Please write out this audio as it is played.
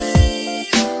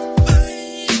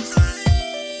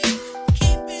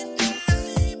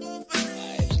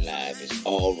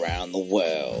all around the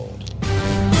world.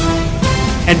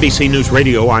 NBC News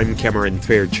Radio, I'm Cameron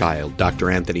Fairchild. Dr.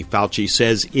 Anthony Fauci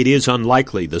says it is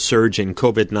unlikely the surge in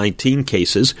COVID-19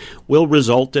 cases will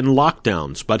result in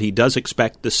lockdowns, but he does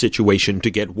expect the situation to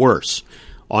get worse.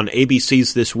 On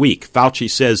ABC's This Week, Fauci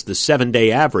says the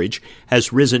 7-day average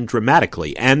has risen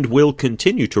dramatically and will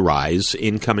continue to rise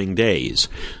in coming days.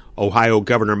 Ohio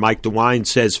Governor Mike DeWine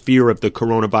says fear of the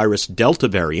coronavirus Delta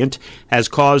variant has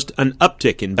caused an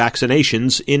uptick in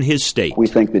vaccinations in his state. We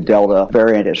think the Delta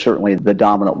variant is certainly the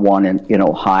dominant one in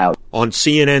Ohio. On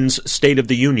CNN's State of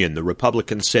the Union, the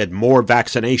Republicans said more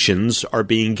vaccinations are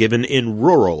being given in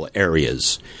rural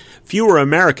areas. Fewer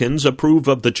Americans approve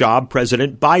of the job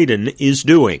President Biden is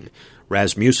doing.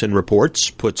 Rasmussen reports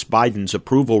puts Biden's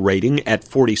approval rating at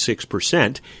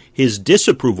 46%, his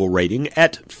disapproval rating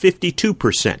at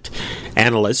 52%.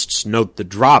 Analysts note the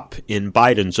drop in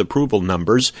Biden's approval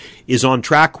numbers is on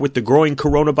track with the growing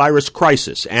coronavirus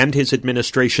crisis and his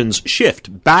administration's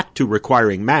shift back to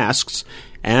requiring masks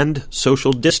and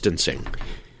social distancing.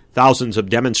 Thousands of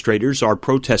demonstrators are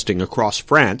protesting across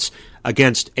France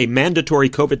against a mandatory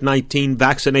COVID-19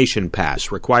 vaccination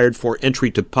pass required for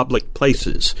entry to public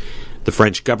places. The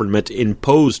French government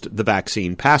imposed the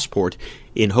vaccine passport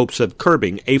in hopes of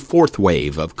curbing a fourth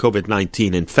wave of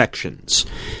COVID-19 infections.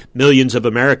 Millions of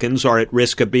Americans are at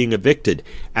risk of being evicted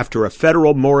after a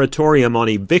federal moratorium on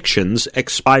evictions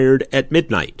expired at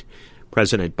midnight.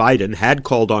 President Biden had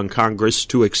called on Congress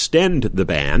to extend the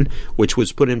ban, which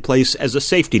was put in place as a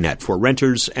safety net for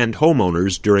renters and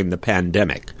homeowners during the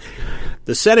pandemic.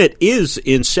 The Senate is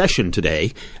in session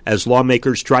today as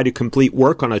lawmakers try to complete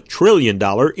work on a $1 trillion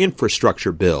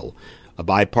infrastructure bill. A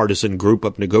bipartisan group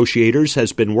of negotiators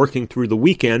has been working through the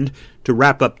weekend to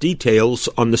wrap up details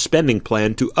on the spending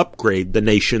plan to upgrade the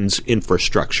nation's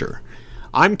infrastructure.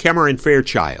 I'm Cameron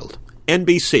Fairchild,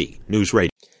 NBC News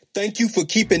Radio. Thank you for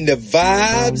keeping the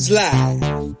vibes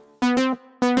live.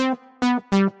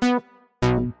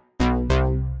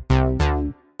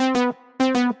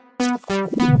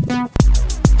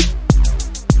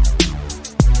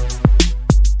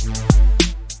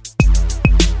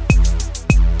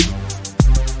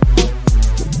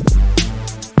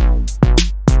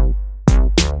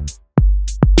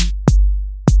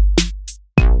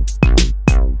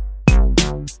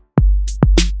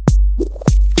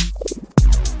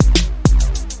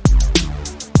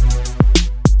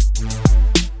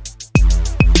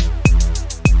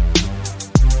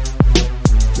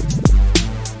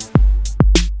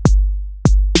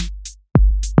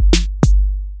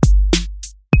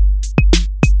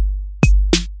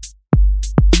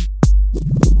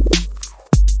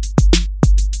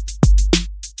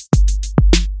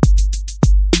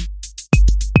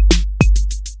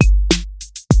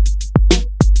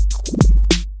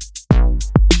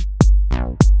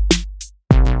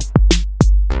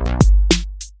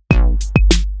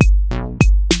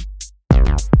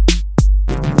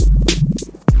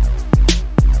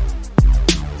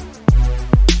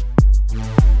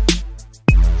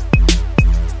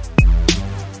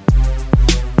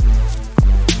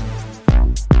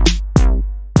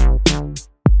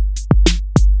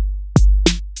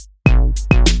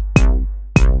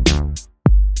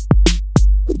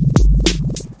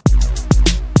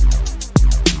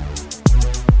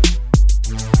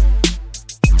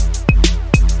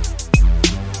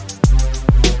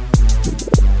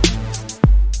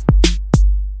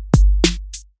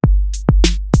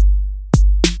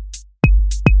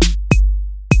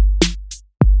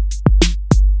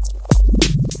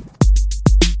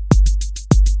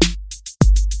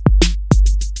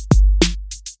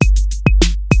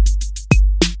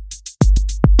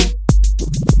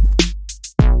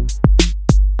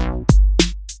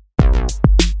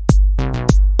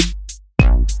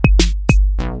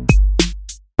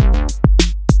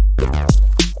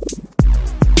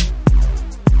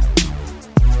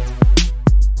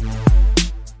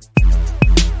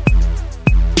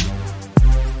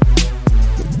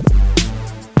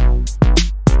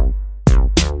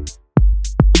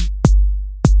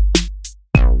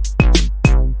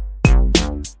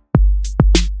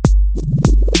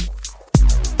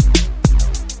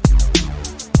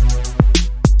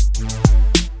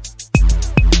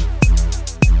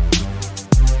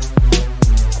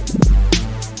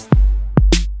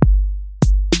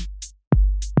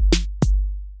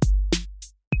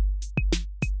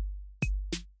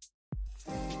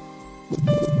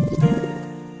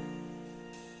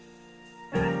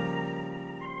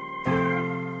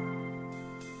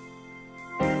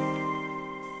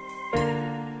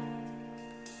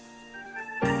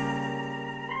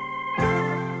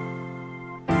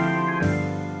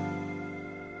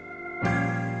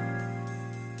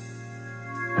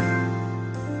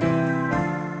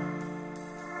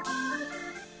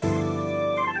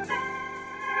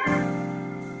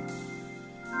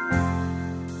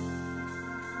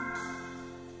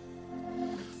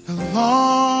 The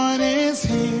Lord is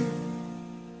here.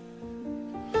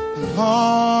 The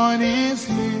Lord is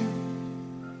here.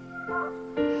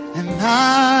 And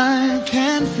I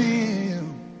can feel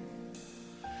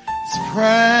His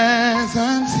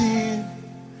presence here.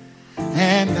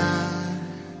 And I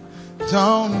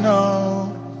don't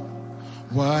know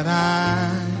what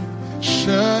I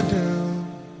should do,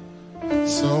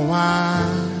 so I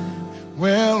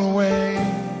will wait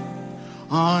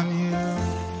on you.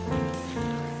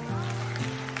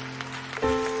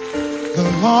 The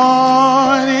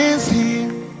Lord is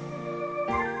here.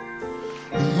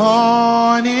 The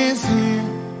Lord is here.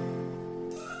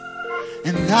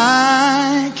 And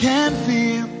I can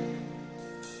feel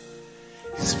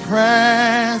His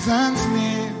presence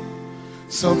near.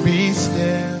 So be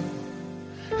still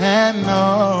and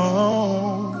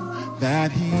know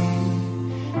that He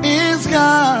is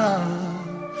God.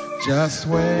 Just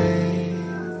wait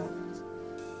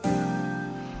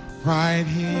right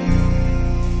here.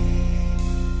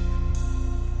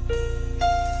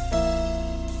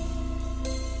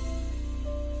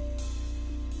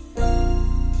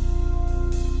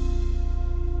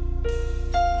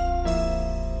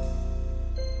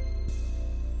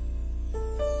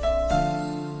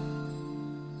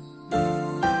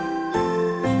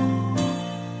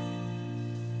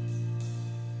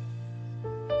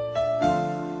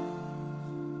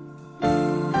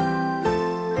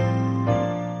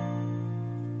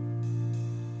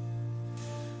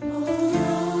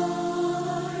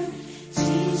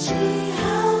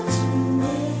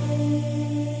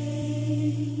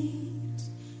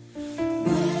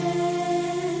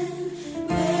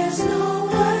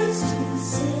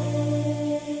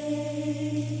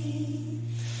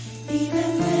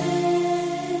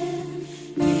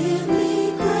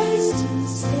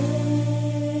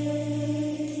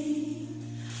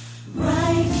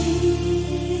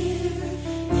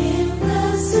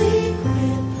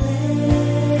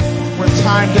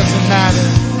 Time doesn't matter.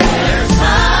 Where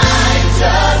time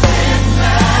doesn't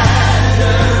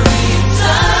matter.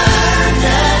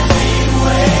 Eternity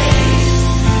waits,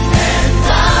 and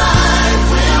I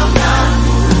will not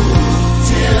move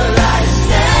till I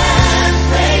stand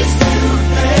face to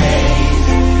face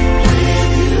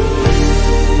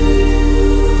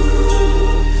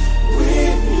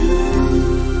with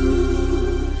you.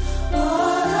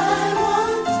 All I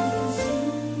want is you.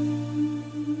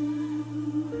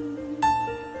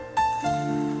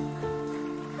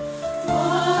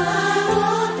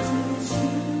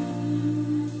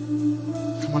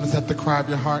 Come on, is that the cry of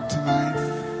your heart tonight?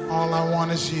 All I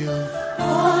want is you. All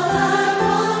I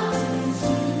want is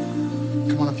you.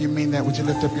 Come on, if you mean that, would you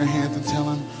lift up your hands and tell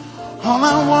Him, all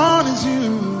I want is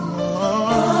you. All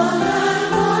I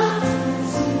want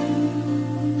is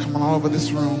you. Come on, all over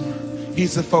this room.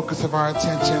 He's the focus of our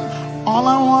attention. All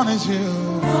I want is you.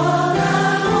 All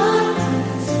I want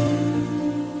is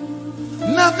you.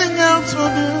 Nothing else will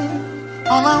do.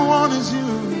 All I want is you.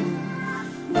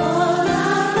 All I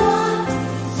want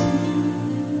is you.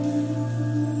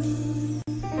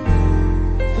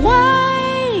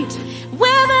 Wait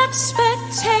with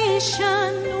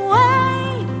expectation.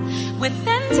 Wait with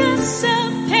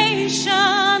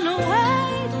anticipation.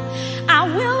 Wait, I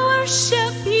will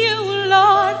worship you,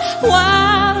 Lord,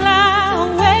 while I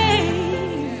wait.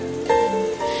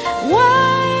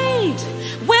 Wait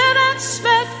with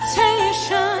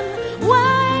expectation.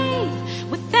 Wait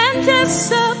with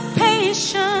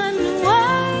anticipation.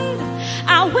 Wait, I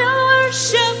will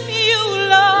worship you,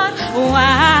 Lord, while I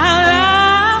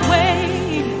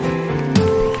wait.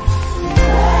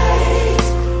 Wait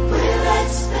with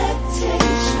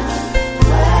expectation.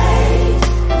 Wait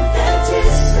with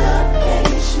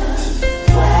anticipation.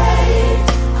 Wait,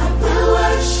 I will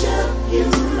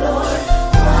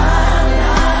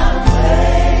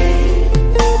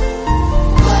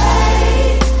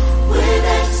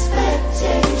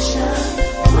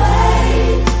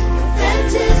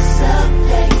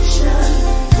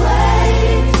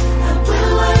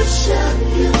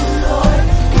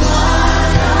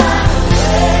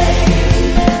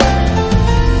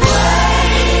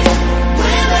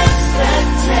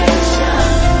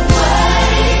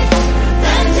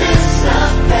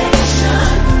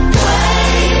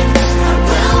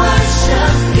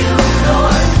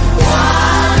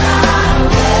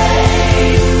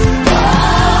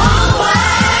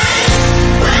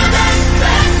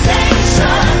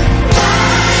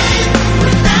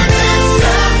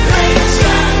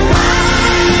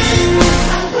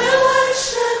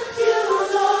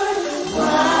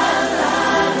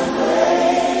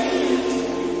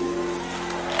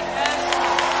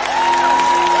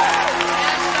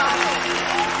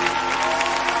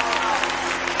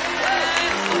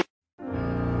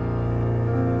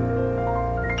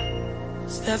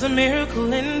There's a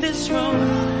miracle in this room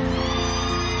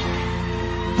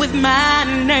with my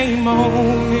name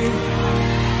on it.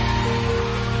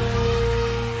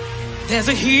 There's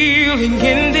a healing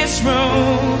in this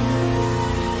room,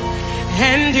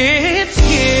 and it's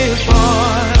here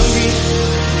for me.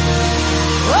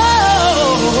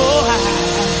 Oh,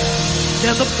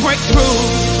 there's a breakthrough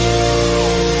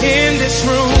in this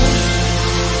room.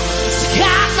 It's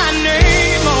got my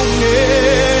name on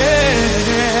it.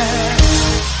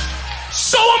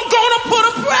 So I'm gonna put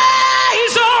a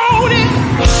praise on it.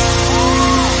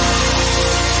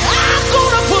 I'm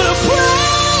gonna put a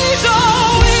praise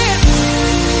on it.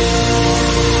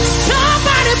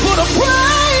 Somebody put a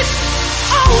praise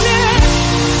on it.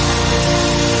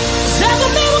 There's a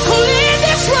miracle in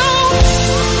this room.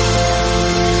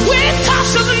 When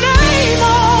Tasha's name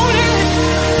on it.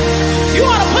 You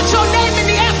ought to put your name in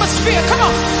the atmosphere. Come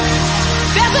on.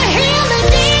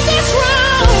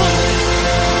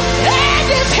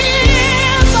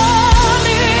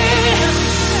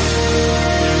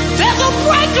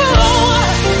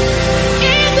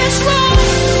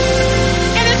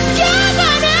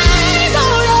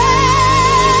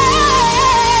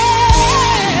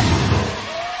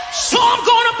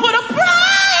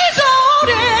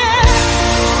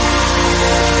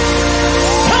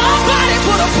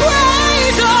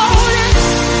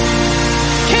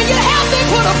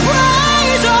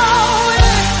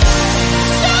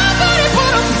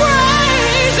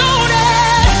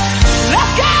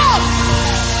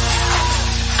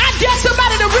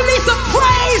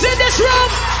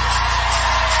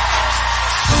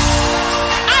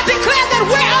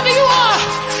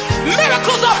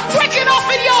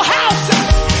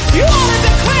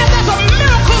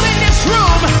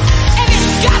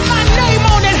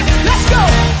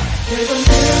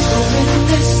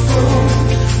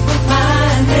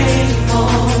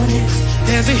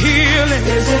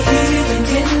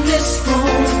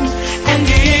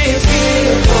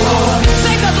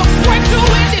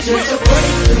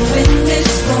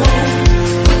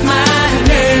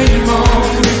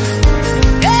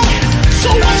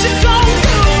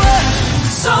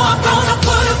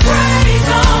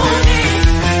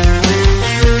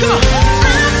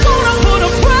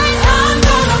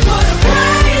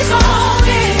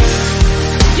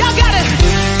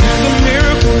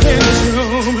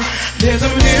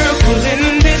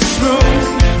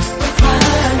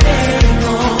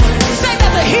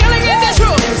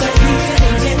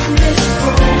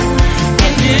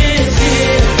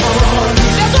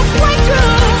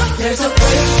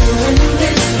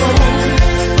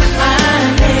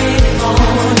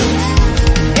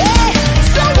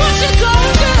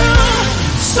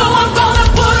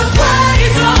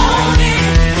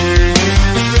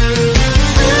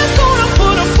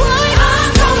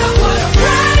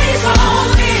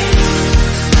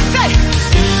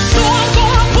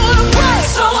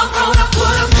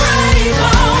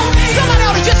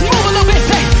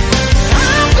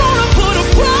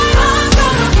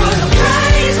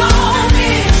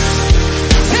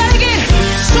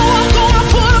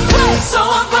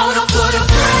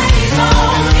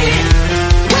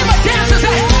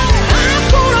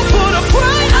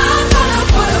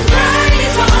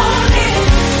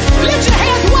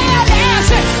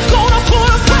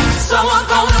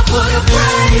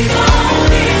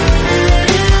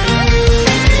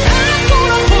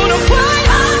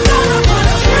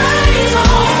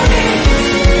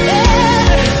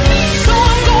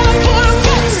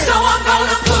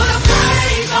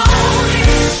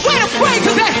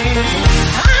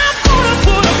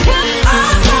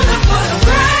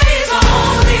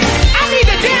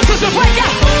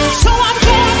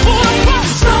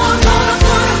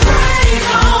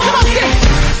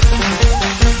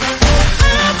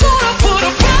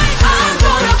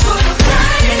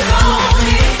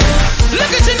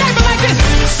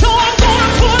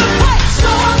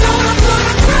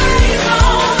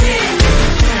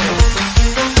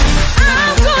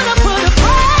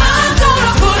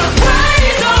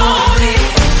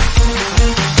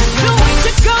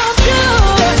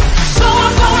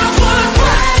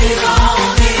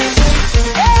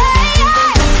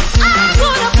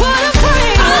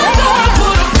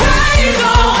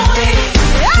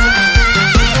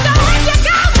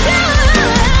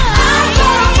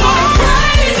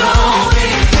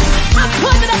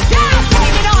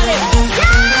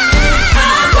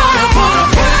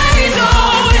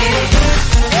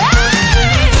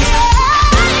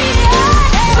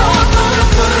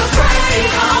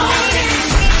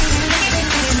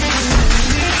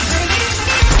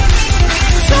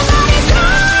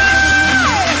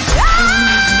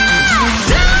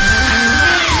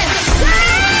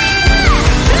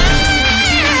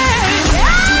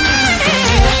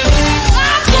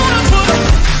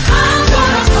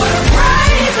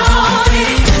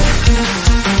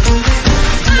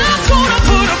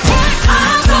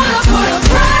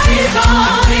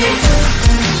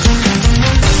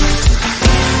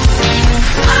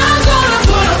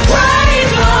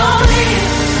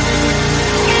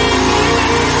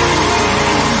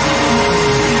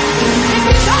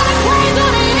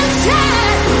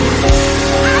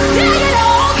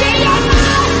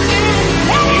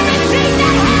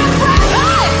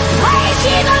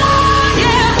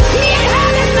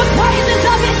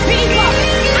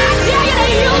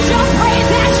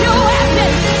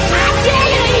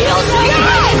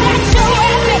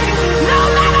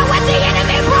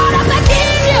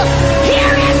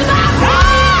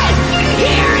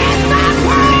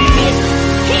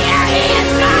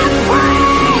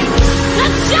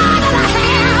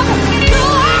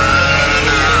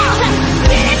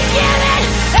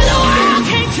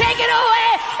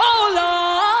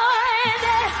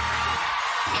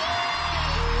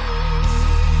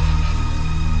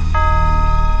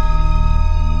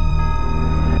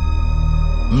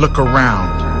 Look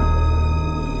around.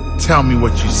 Tell me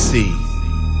what you see.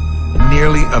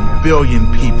 Nearly 1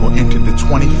 billion people entered the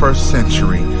 21st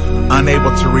century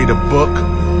unable to read a book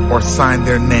or sign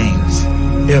their names,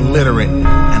 illiterate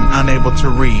and unable to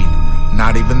read,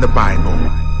 not even the Bible.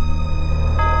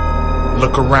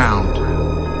 Look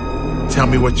around. Tell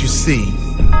me what you see.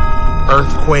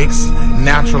 Earthquakes,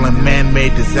 natural and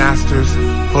man-made disasters,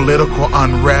 political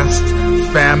unrest,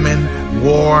 famine,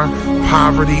 war,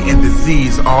 poverty, and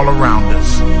disease all around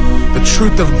us. The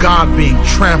truth of God being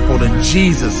trampled and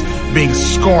Jesus being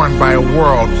scorned by a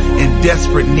world in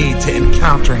desperate need to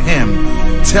encounter Him.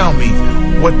 Tell me,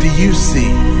 what do you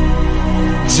see?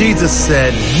 Jesus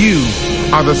said, "You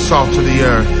are the salt of the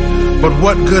earth. But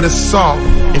what good is salt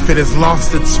if it has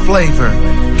lost its flavor?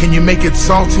 Can you make it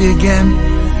salty again?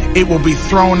 It will be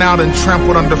thrown out and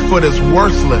trampled underfoot as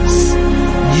worthless.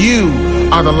 You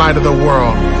are the light of the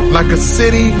world, like a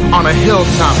city on a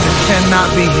hilltop that cannot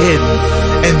be hidden.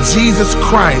 And Jesus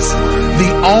Christ,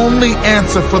 the only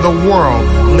answer for the world,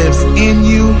 lives in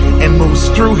you and moves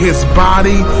through His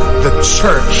body, the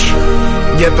church.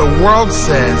 Yet the world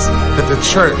says that the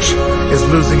church is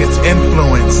losing its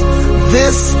influence.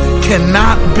 This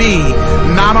cannot be,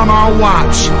 not on our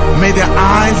watch. May the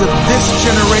eyes of this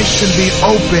generation be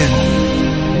opened.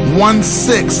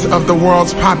 1/6 of the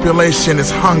world's population is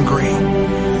hungry.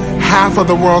 Half of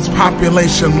the world's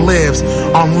population lives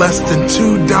on less than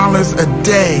 $2 a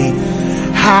day.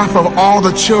 Half of all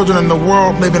the children in the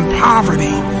world live in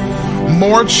poverty.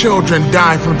 More children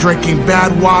die from drinking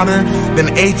bad water than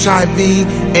HIV,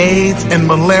 AIDS, and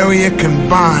malaria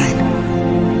combined.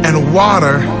 And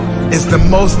water is the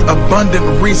most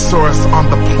abundant resource on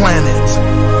the planet.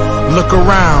 Look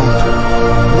around.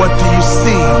 What do you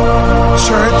see?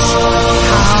 Church,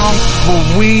 how will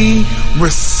we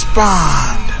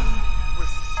respond?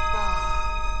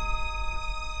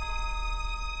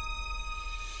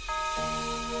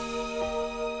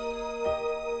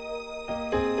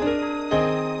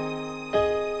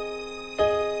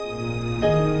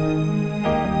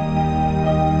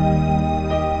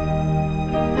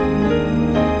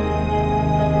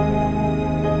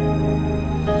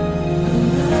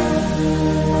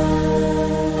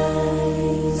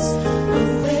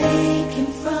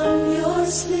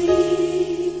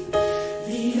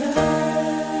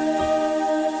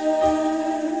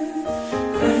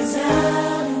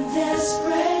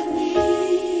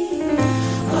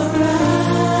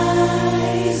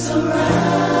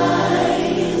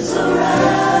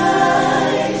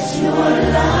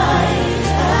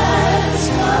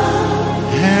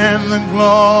 The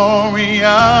glory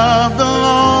of the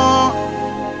Lord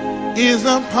is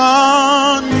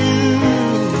upon you.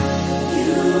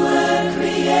 You were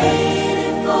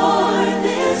created for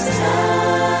this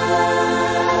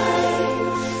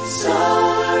time. So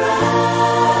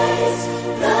arise,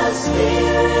 the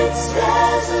Spirit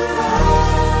says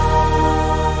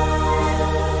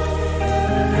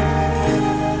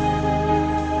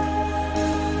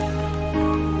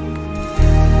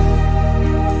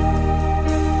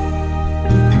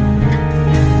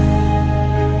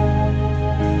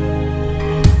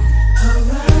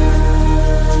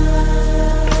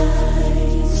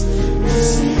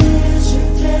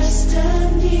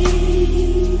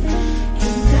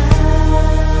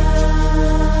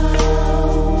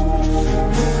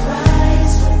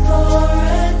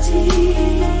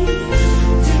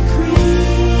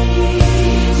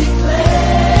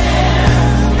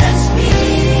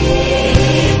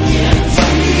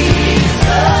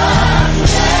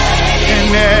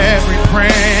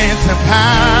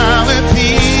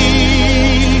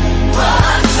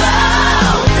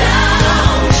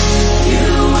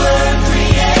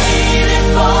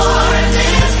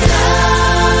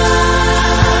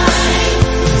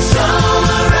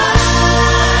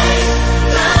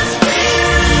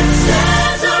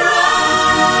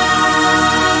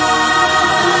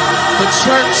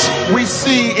church we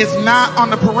see is not on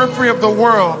the periphery of the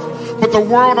world, but the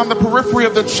world on the periphery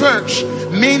of the church,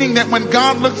 meaning that when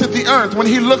God looks at the earth, when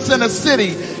He looks in a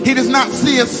city, He does not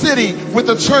see a city with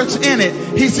a church in it.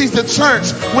 He sees the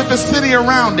church with the city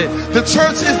around it. The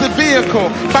church is the vehicle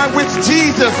by which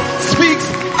Jesus speaks,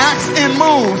 acts, and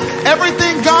moves.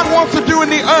 Everything God wants to do in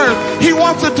the earth, He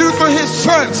wants to do through His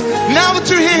church. Now that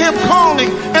you hear Him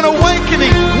calling and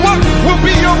awakening, what will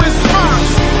be your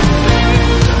response?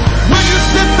 Will you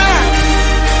sit back?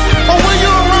 Or will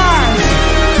you arise?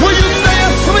 Will you stay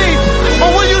asleep?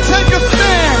 Or will you take a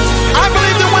stand? I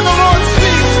believe that when the Lord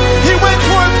speaks, He waits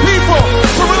for His people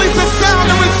to release a sound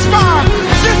and respond.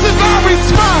 This is our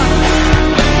response.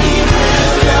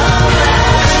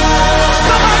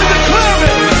 Somebody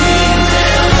declare it.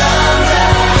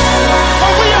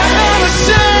 Are we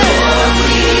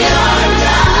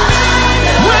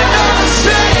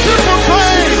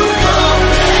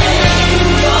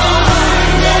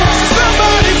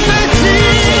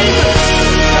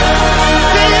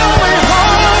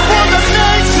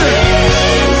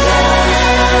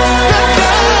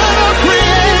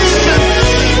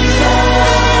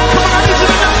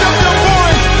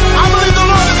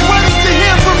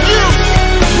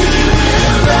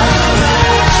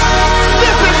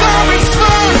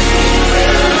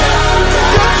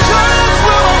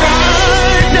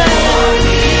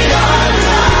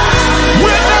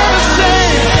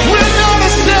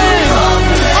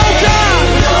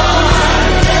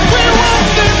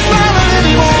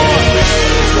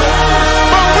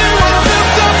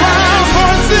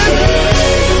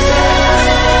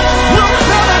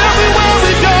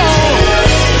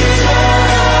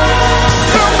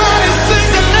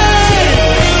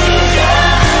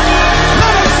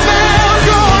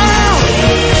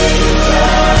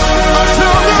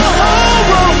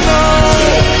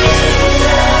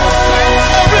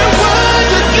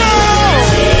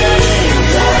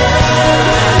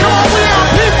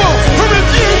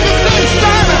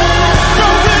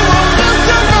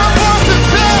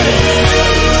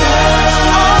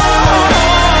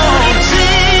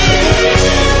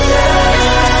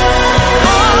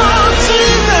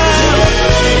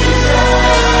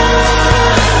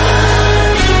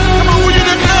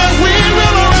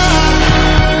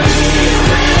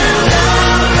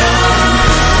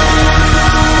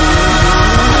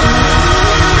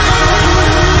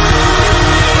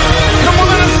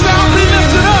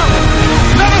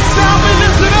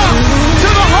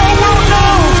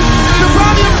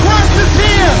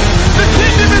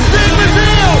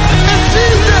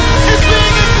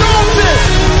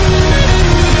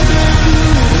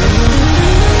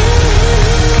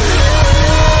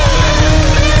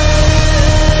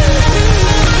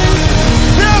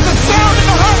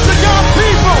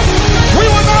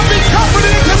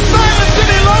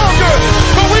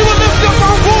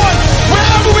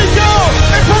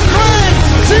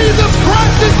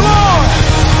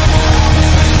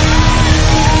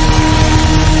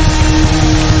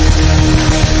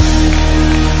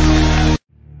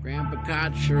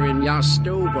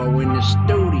the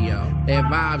studio. That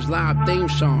Vibes Live theme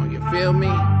song, you feel me?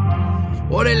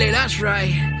 Orale, that's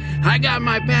right. I got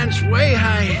my pants way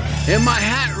high and my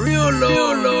hat real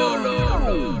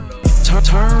low.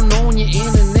 Turn on your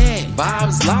internet.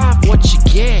 Vibes Live, what you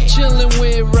get? Chillin'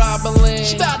 with Robin Lynn.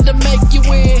 She about to make you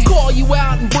in. Call you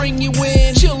out and bring you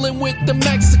in. Chillin' with the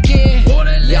Mexican.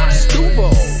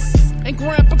 Yastuvo and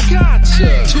Grandpa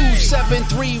Gotcha.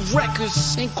 273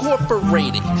 Records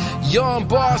Incorporated. Young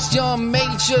Boss, Young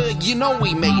Major, you know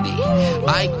we made it.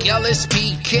 Ike Ellis,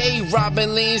 PK,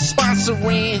 Robin Lynn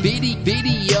sponsoring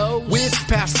video with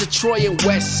Pastor Troy and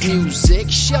West Music.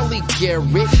 Shelly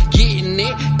Garrett getting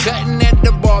it, cutting at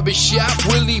the barbershop.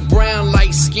 Willie Brown,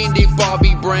 light-skinned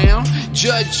Bobby Brown.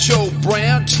 Judge Joe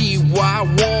Brown, T.Y.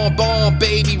 One Bomb,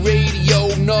 Baby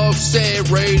Radio, no said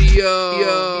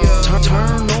radio.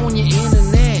 Turn on your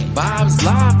internet. Vibes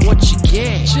Live, what you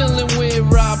get? Chillin' with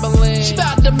Robin Lynn. She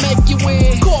about to make you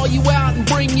in. Call you out and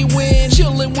bring you in.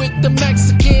 Chillin' with the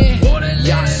Mexican.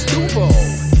 Yastuvo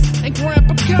and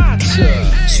Grandpa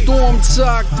Gotcha. Storm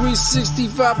Talk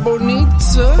 365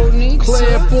 Bonita.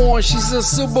 Claiborne, she's a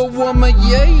superwoman,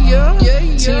 yeah.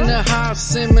 Tina Hoff,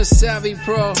 Simmons, Savvy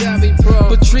Pro.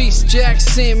 Patrice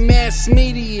Jackson, Mass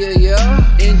Media,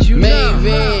 yeah. And you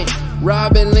Maven,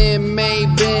 Robin Lynn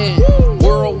Maven.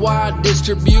 Worldwide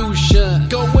distribution.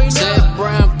 Sam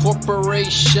Brown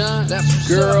Corporation. That's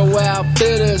Girl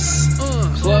Outfitters.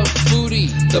 Club Foodie.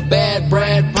 The Bad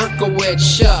Brad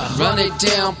Berkowitz. Run It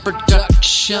Down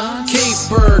Production.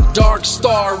 Caper Dark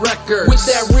Star Records. With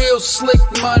that real slick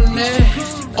money.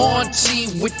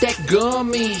 Auntie with that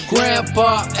gummy.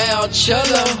 Grandpa Al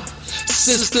Cello.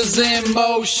 Sisters in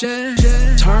Motion.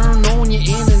 Turn on your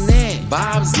internet.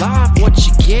 Vibes Live, what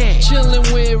you get?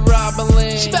 Chillin' with Robin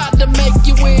Lynn. She about to make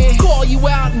you in. Call you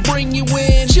out and bring you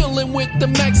in. Chillin' with the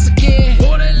Mexican.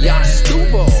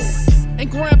 Yastuvo and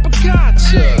Grandpa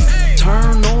Gotcha.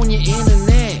 Turn on your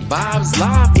internet. Vibes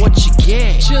Live, what you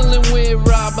get? Chillin' with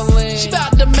Robin Lynn. She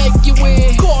about to make you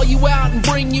in. Call you out and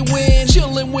bring you in.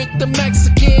 Chillin' with the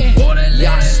Mexican.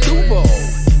 Yastuvo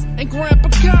and Grandpa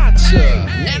Gotcha.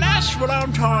 Now that's what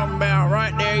I'm talking about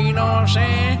right there, you know what I'm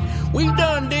saying? We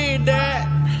done did that,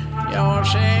 you know what I'm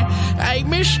saying? Hey,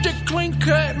 Mr. Clean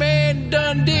Cut, man,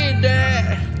 done did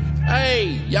that.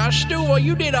 Hey, Yastuvo,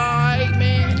 you did alright,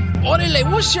 man.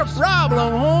 Orale, what's your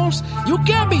problem, Holmes? You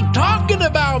can't be talking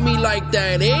about me like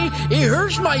that, eh? It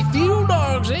hurts my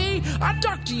feelings, eh? I'll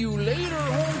talk to you later,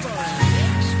 Holmes.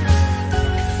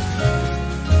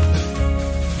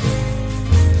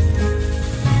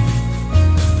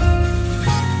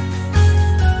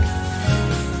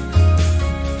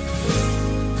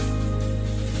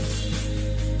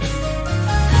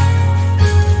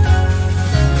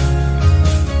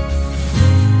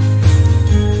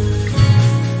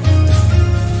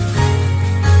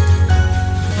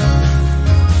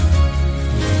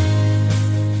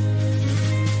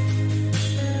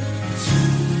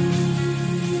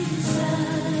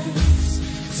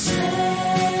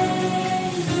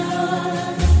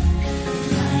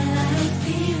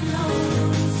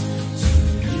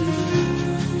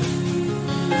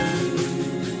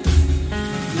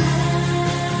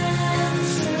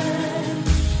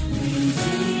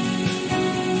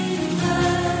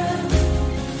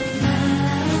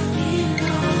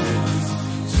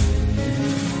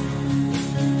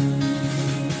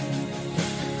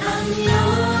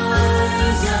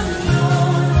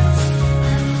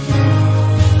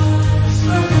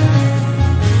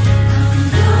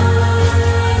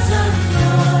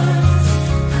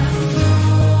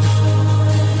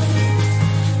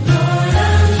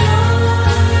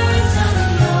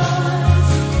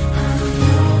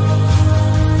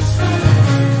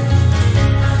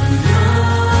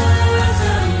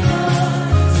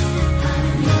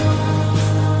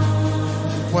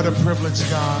 What a privilege,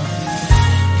 God,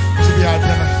 to be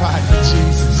identified with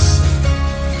Jesus.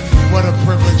 What a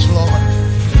privilege, Lord.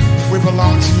 We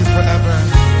belong to you forever.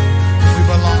 We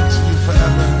belong to you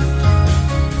forever.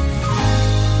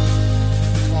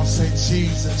 Come on, say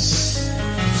Jesus.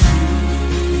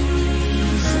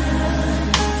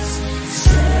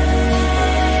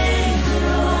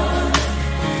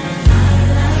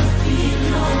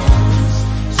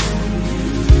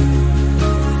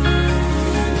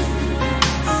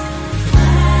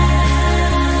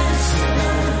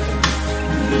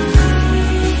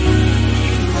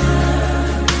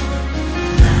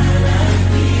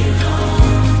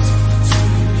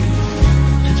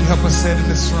 Help us say it in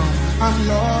this room. I'm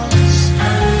yours.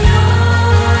 I'm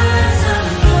yours. I'm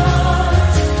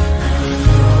yours. I'm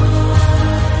yours.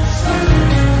 I'm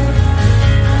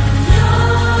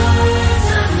yours.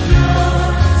 I'm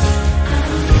yours.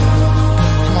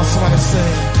 Come on, somebody say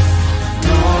it.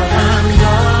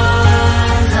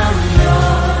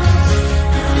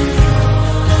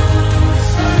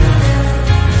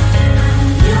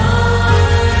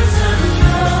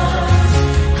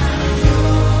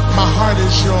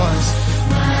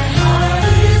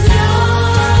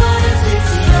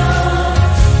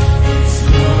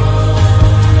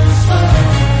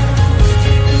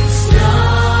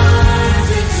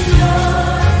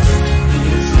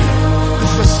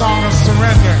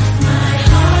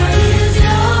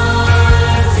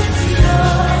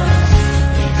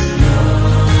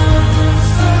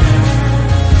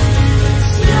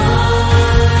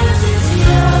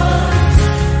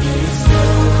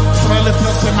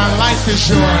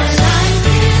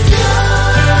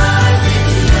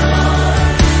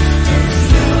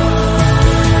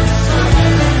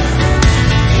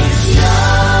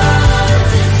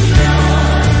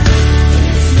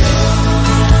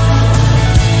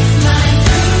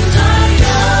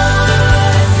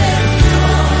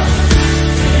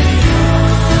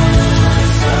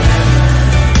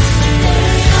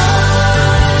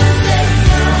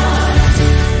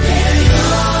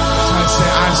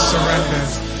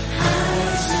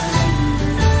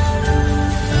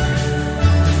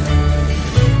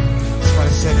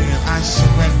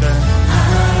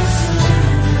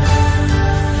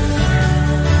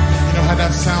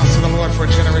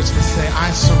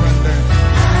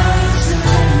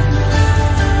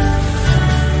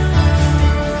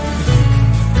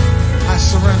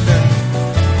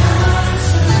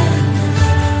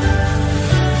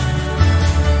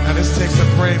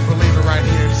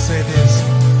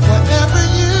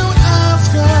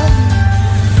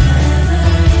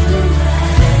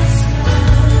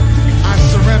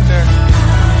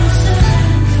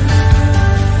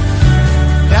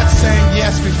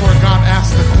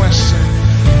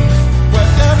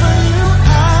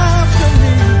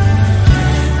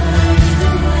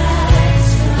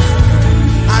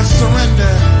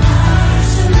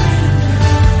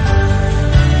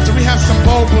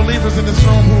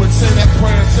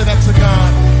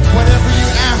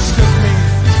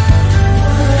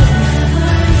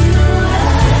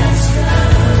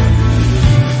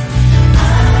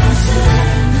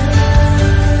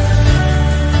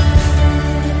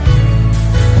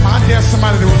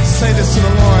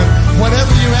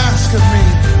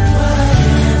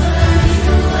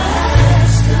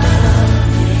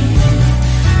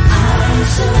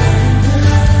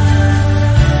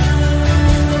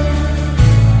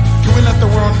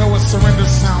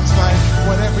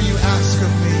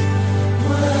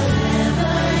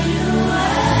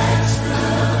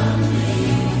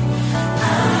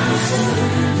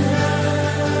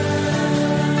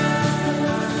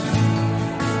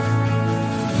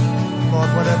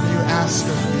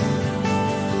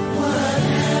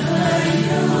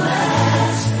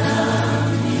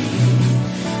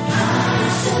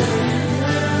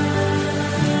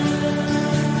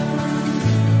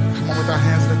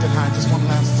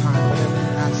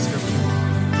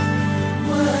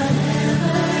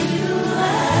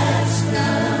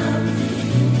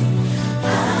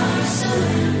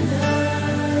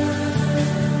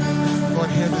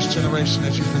 declaration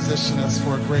as you position us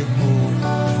for a great move.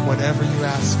 Whatever you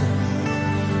ask of me.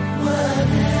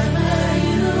 Whatever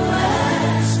you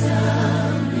ask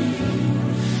of me,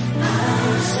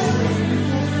 I'll surrender.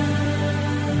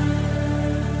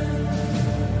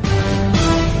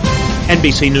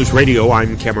 NBC News Radio,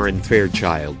 I'm Cameron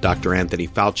Fairchild. Dr. Anthony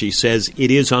Fauci says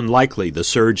it is unlikely the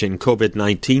surge in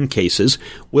COVID-19 cases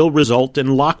will result in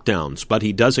lockdowns, but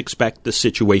he does expect the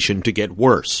situation to get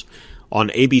worse. On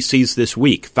ABC's This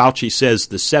Week, Fauci says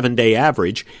the 7-day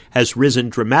average has risen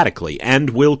dramatically and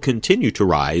will continue to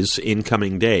rise in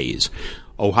coming days.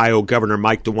 Ohio Governor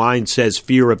Mike DeWine says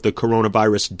fear of the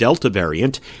coronavirus Delta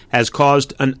variant has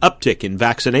caused an uptick in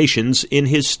vaccinations in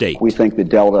his state. We think the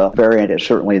Delta variant is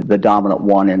certainly the dominant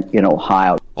one in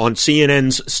Ohio. On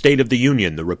CNN's State of the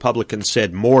Union, the Republicans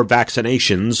said more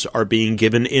vaccinations are being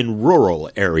given in rural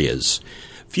areas.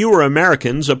 Fewer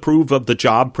Americans approve of the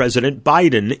job President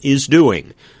Biden is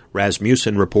doing.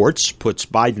 Rasmussen Reports puts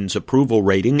Biden's approval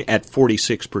rating at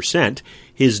 46%,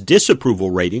 his disapproval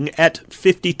rating at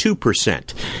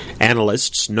 52%.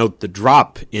 Analysts note the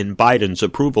drop in Biden's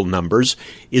approval numbers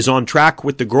is on track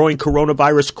with the growing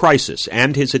coronavirus crisis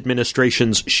and his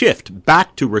administration's shift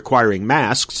back to requiring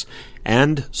masks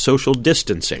and social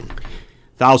distancing.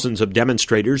 Thousands of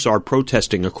demonstrators are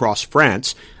protesting across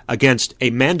France against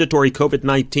a mandatory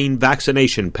COVID-19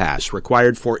 vaccination pass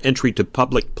required for entry to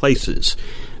public places.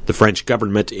 The French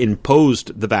government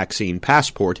imposed the vaccine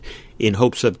passport in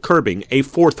hopes of curbing a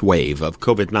fourth wave of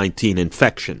COVID-19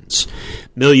 infections.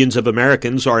 Millions of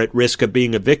Americans are at risk of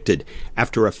being evicted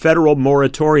after a federal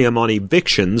moratorium on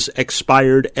evictions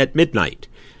expired at midnight.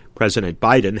 President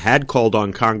Biden had called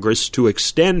on Congress to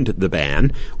extend the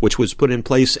ban, which was put in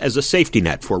place as a safety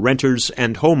net for renters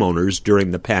and homeowners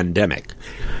during the pandemic.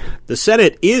 The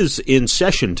Senate is in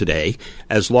session today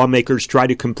as lawmakers try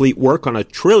to complete work on a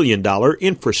 $1 trillion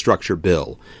infrastructure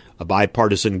bill. A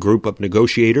bipartisan group of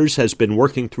negotiators has been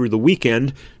working through the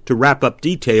weekend to wrap up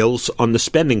details on the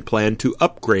spending plan to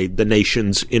upgrade the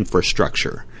nation's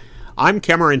infrastructure. I'm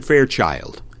Cameron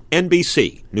Fairchild,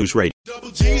 NBC News Radio.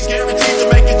 Double G's guaranteed to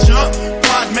make it jump.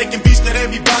 Quad making beats that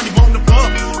everybody want to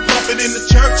bump. Pump it in the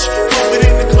church, pump it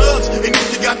in the clubs. And if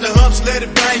you got the humps, let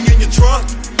it bang in your trunk.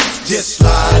 Just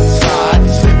slide,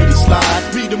 slippity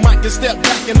slide. Read the mic and step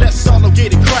back and let solo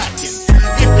get it cracking.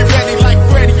 If you're ready like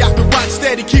Freddy, I can rock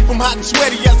steady. Keep them hot and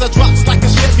sweaty as I drops like a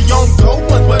Chevy on go.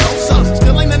 But those sons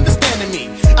still ain't understanding me.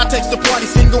 I takes the party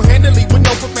single-handedly with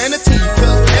no profanity.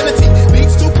 Cause vanity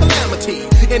leads to calamity.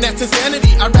 And that's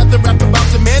insanity. I'd rather rap about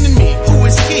the man in me. Who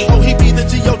is he? Oh, he be the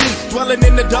G.O.D. Dwelling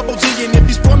in the double G. And if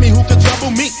he's for me, who could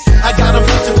trouble me? I got a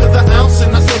bunch to the ounce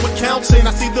and I say what counts. And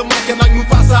I see the mic and like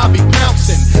Mufasa, I be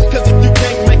bouncing. Cause if you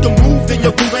can't make a move, then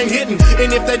your groove ain't hitting.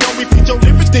 And if they don't repeat your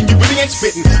lyrics, then you really ain't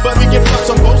spitting. But we get props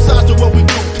on both sides of what we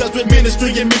do. Cause with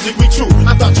ministry and music, we true.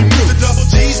 I thought you knew. The double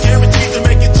G's guaranteed to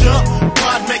make it jump.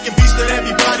 Quad making beats that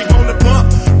everybody wanna bump.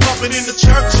 Pump it in the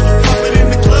church, pump it in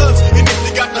the clubs. And if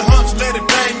you got the humps, let it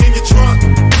bang in your trunk.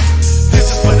 This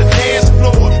is for the dance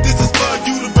floor. This is for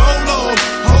you to roll on.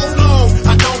 Hold on,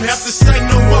 I don't have to say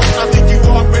no more. I think you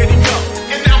already know.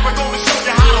 And now we're gonna show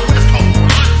you how to West Coast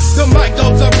rocks. The mic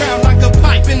goes around like a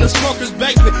pipe in the smoker's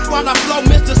basement. While I flow,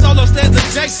 Mr. Solo stands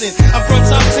adjacent. I'm from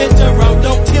South Central,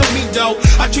 don't tell me though.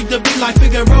 I treat the beat like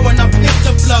Figaro and I pick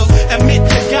the flow. Admit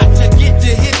you got to get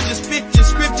to hit your spit your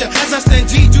scripture. As I stand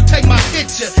G, you take my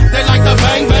picture. They like the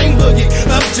bang bang boogie.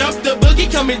 Up jump the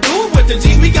boogie, coming through with the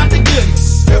G. We got the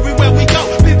goodies. Everywhere we go,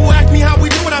 people ask me how we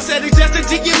do it. I said it's just a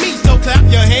G and me, so clap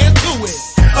your hands to it.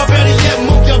 Or better yet,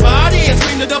 move your body and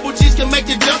scream the double G's can make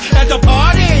you jump at the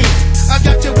party. I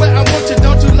got you where I want you,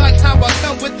 don't you like how I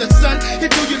come with the sun?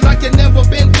 It do you like it never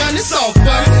been done, it's all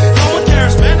fun. Going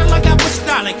charismatic like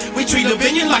apostolic. We treat the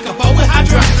venue like a bow with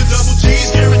hydraulics. The double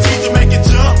G's guaranteed to make it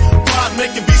jump. Quad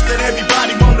making beats that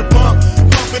everybody wanna bump.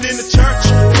 Pump it in the church,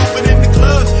 pump it in the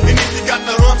clubs. And if you got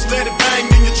the humps, let it bang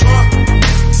in your trunk.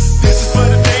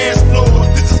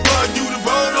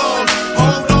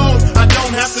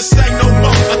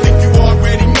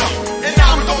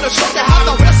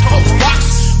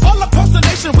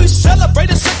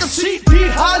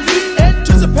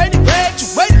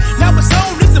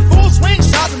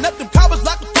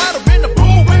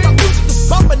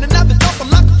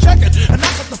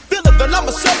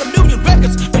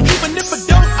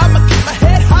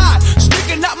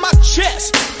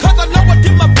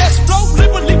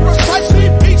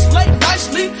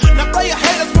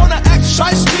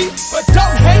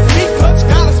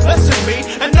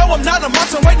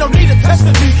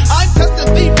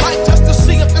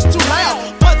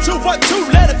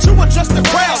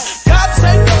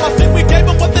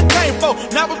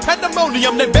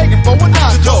 stadium, they begging for an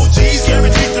encore. The double G's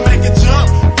guaranteed to make it jump.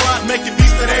 Pride making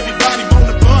beats that everybody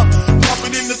wanna bump.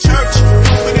 Pumping in the church,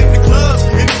 pumping in the clubs.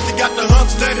 And if you got the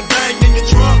humps, let it bang in your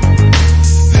trunk.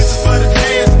 This is for the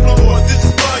dance floor. This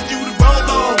is for you to roll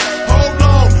on. Hold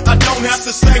on, I don't have to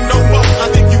say no more. I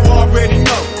think you already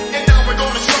know. And now we're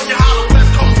gonna show you how the West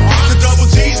Coast rocks. The double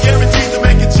G's guaranteed to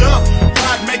make it jump.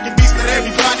 Pride making beats that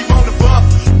everybody wanna bump.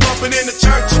 Pumping in the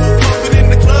church, pumping in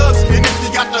the clubs. And if you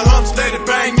got the humps, let it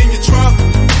bang in your trunk.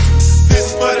 This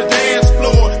is for the dance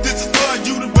floor. This is for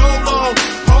you to roll on.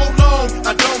 Hold on,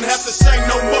 I don't have to say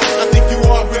no more. I think you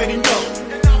already know.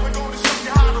 And now we're gonna show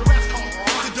you how the West Coast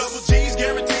rocks. The double G's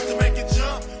guaranteed to make it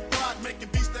jump. Pride making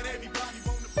beats that everybody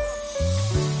wanna bump.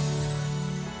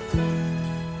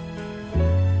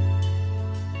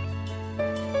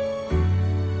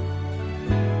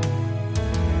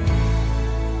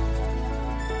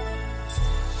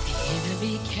 The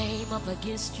enemy came up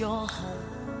against your home.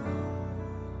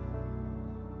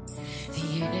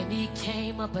 The enemy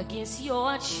came up against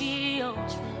your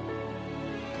children.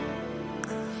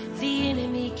 The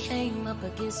enemy came up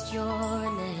against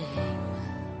your name.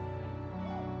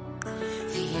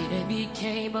 The enemy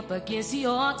came up against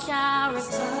your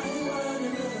character.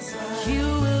 You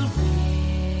will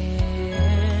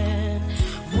win,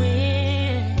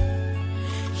 win.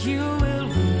 You will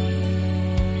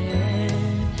win,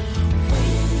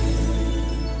 win.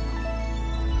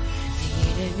 The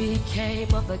enemy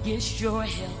came up against your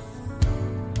health.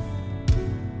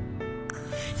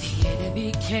 The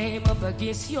enemy came up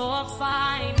against your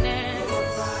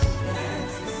finances.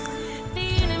 The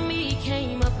enemy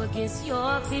came up against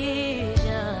your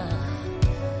vision.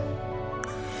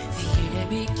 The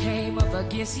enemy came up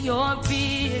against your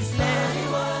business.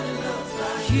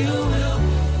 You will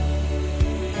win.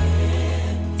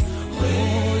 Oh,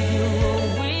 you will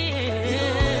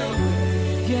win.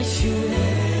 Yes, you will.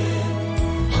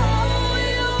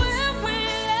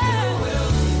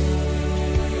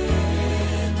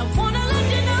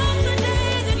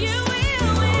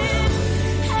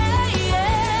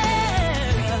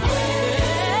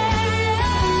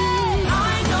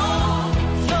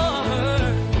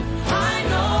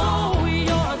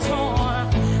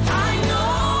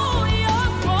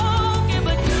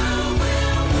 But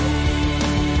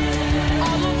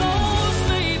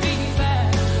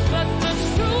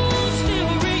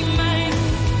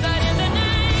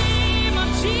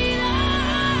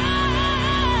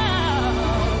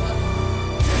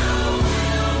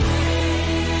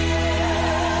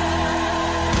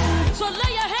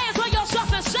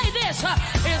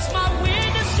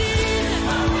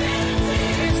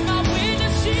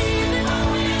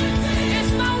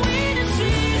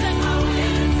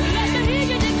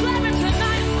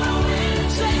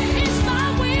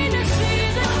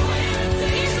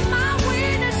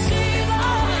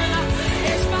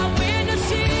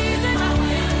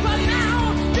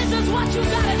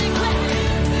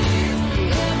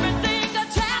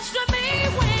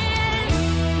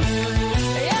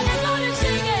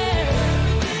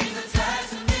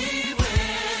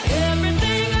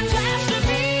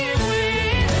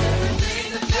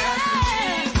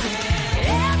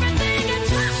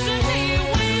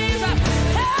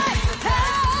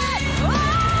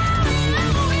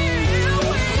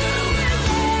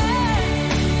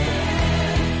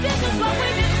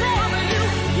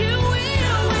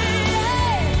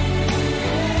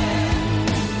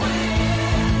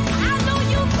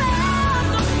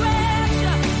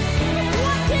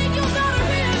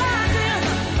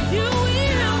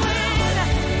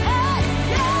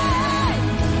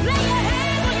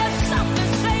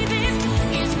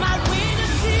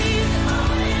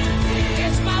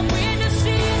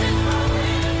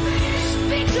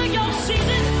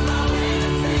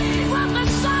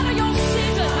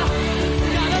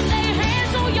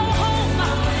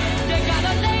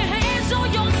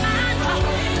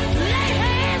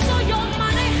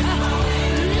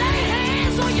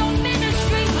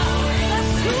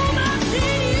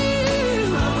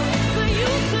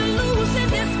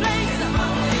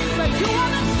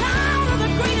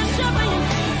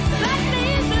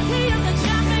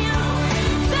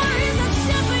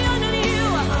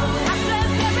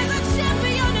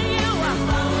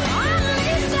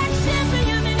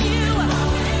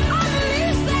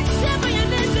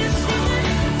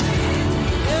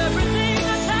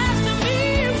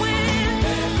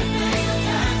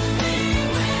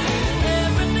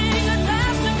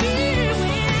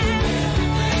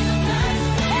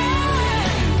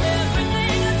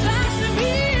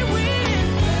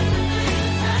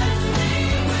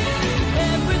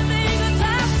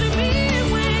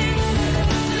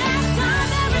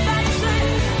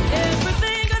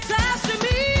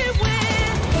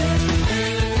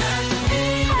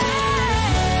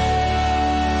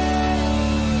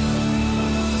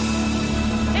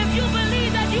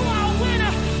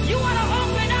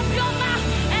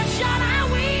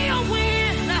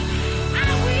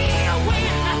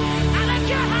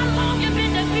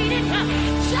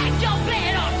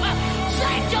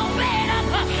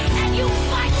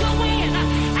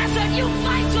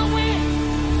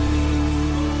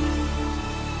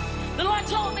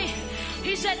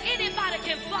said anybody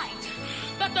can fight,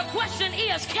 but the question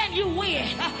is, can you win?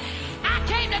 I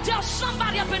came to tell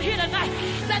somebody up in here tonight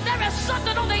that there is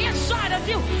something on the inside of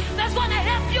you that's going to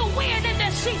help you win in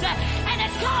this season, and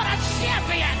it's called a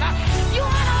champion. You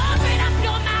ought to open up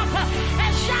your mouth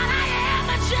and shout, I am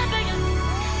a champion.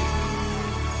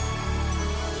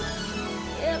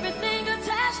 Everything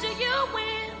attached to you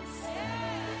wins.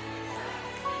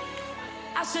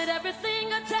 I said everything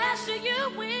attached to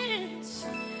you wins.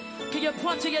 Can you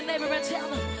point to your neighbor and tell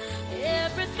them,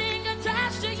 everything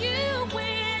attached to you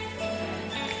wins.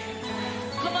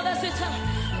 Come on, let's tell them,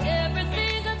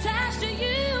 everything attached to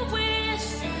you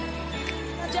wins.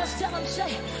 Just tell them,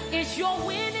 say, it's your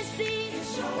winning season.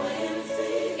 It's your winning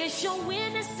season. It's your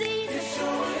winning season. It's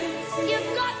your winning season.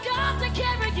 You've got God to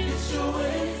carry you. It's your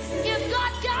winning season. You've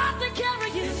got God to carry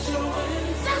you. It's your winning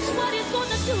season. That's what He's going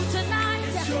to do tonight.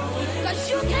 Because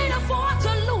you can't afford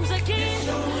to lose again.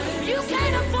 You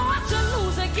can't afford to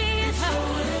lose again.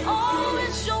 Oh,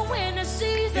 it's your winning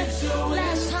season.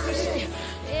 Last time, say,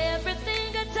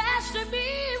 everything attached to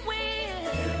me wins.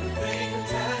 Everything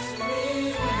attached to me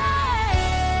wins.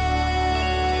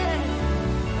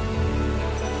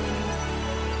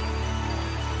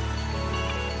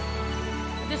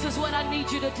 This is what I need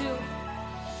you to do,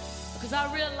 because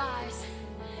I realize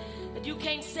that you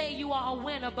can't say you are a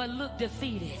winner but look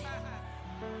defeated.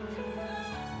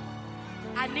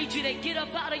 I need you to get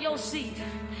up out of your seat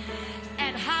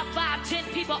and high five 10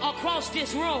 people across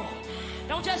this room.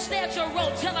 Don't just stay at your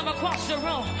row, tell them across the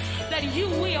room that you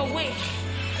will win.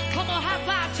 Come on, high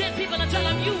five 10 people and tell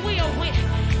them you will win.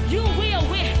 You will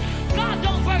win. God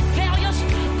don't birth failures.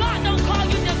 God don't call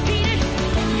you defeated.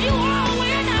 You are a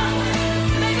winner.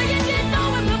 Maybe you didn't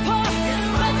know it before,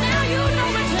 but now you know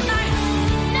it tonight.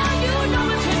 Now you know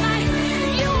it tonight.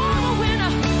 You are a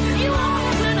winner. You are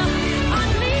a winner.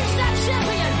 Unleash that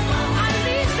champion.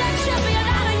 Unleash that champion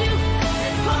out of you.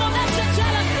 Come on, let's just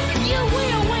tell him you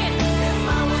will win.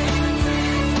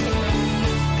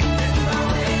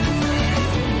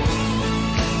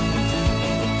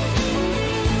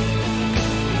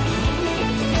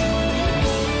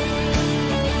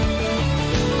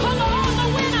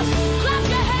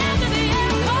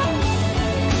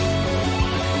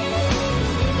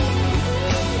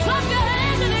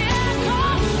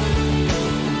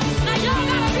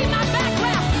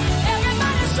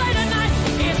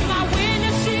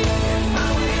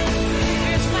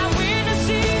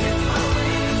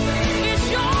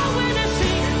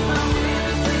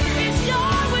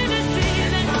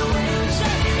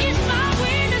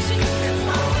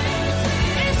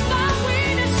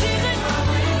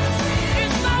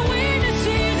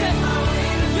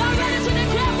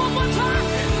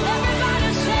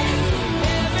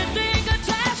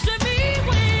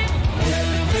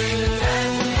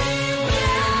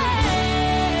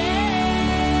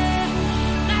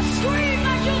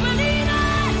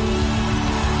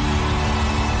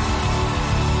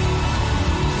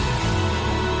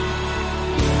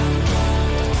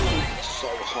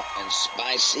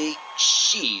 Spicy,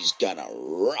 she's gonna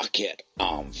rock it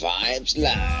on Vibes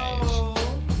Live.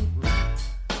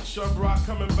 Chubb Rock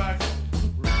coming back.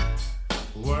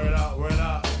 Word out, word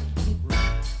out.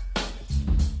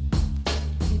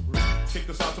 Kick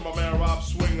this out to my man Rob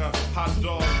Swinger, Hot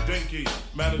Dog, Dinky,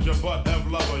 Manager Butt,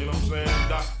 Ev Lover, you know what I'm saying?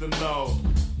 Dr. No.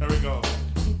 Here we go.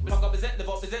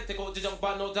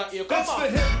 That's the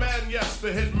hitman, yes, the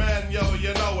hitman, yo,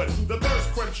 you know it. The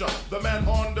thirst quencher, the man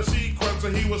on the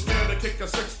sequencer. He was scared to kick a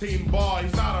 16 bar.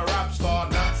 He's not a rap star,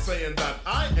 not saying that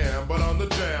I am, but on the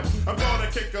jam, I'm gonna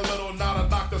kick a little, not a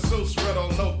Dr. Seuss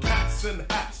riddle. No cats in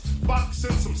hats, box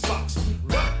in some socks.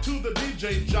 But to the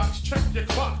DJ jocks, check your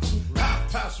clocks.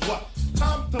 1/2 what?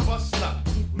 Time to bust nut.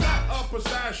 Not a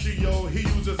pistachio, he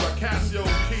uses a Casio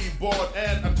keyboard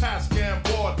and a Tascam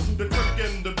board. The quick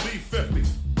in the B50,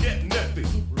 get nifty.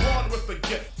 Born with the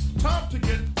gift, time to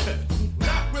get tipped.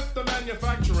 Not with the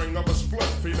manufacturing of a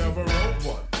spliff, he never wrote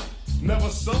one, never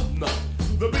sold none.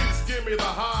 The beats give me the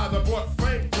high that brought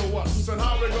fame to us. And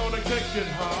how we gonna kick it,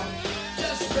 huh?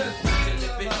 Just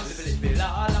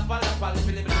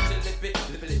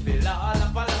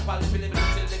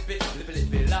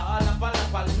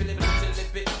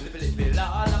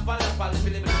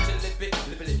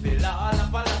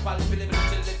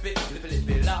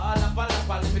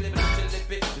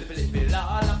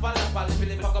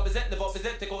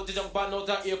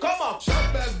come on!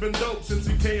 Chubb has been dope since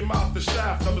he came out the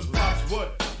shaft of his pop's wood.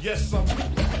 Yes,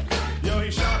 yo, he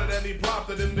shouted and he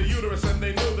plopped it in the uterus, and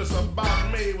they knew this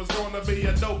about me was going to be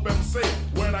a dope MC.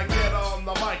 When I get on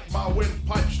the mic, my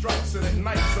windpipe strikes and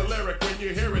ignites a lyric. When you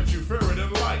hear it, you fear it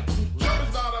and like. Chubb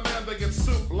is not a man that gets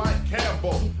soup like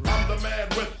Campbell. I'm the man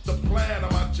with the plan.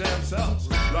 I'm sells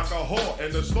like a whore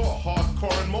in the store,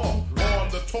 hardcore and more. On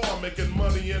the tour, making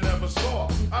money you never saw.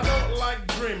 I don't like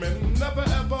dreaming, never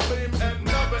ever beam, and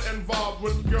never involved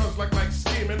with girls like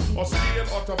scheming or skiing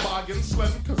or toboggan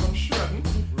sledding, cause I'm shredding.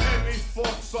 Any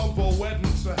thoughts of a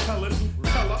wedding to Helen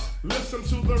Keller, listen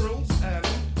to the rules, and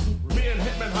me and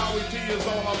Hitman Howie T is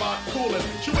all about cooling.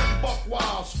 She went buck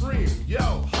wild, scream,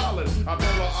 yell, hollering. I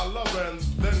told her I love her and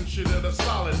then she did a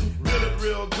solid. Did it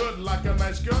real good like a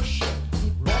nice girl should.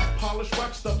 Buff, polished,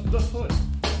 waxed up the hood.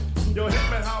 Yo,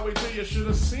 Hitman Howie T, you should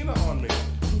have seen her on me.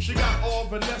 She got all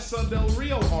Vanessa Del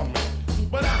Rio on me.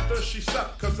 But after she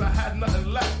stepped, cause I had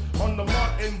nothing left. On the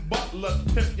Martin Butler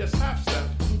tip, yes, half step.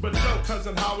 But yo,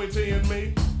 cousin Howie T and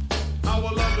me,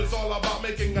 our love is all about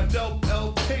making a dope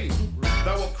LP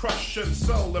that will crush and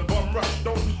sell and bum rush.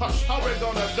 Don't hush, how we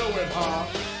gonna do it, huh?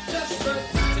 Just the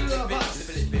two of us.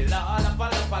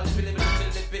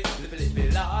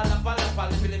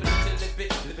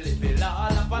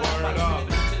 Word up,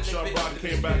 Shabbat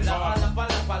came back hard.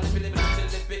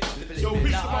 Yo,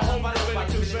 peace to my home, lady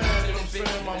Kazan, you know what I'm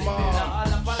saying? My mom,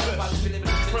 sis,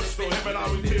 Crystal, him and I,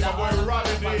 we team, my boy Robbie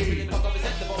D. You know what I'm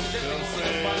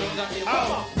saying?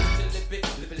 Out.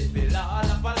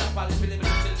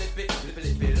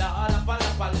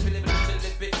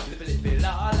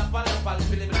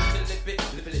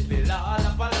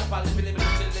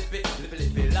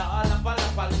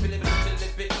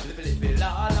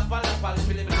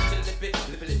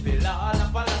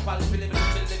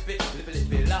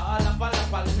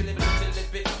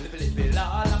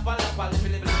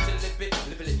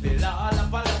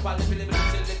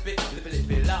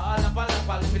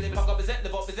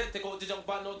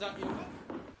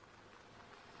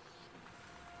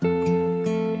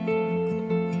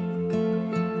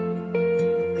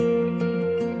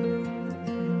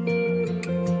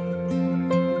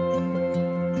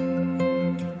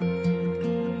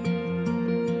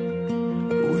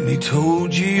 When he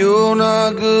told you you're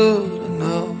not good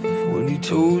enough, when he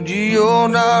told you you're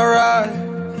not right,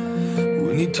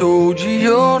 when he told you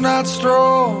you're not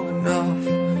strong enough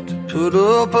to put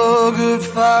up a good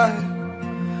fight,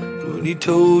 when he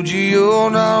told you you're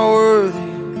not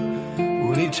worthy,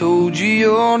 when he told you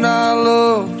you're not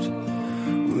loved,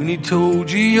 when he told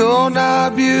you you're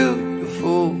not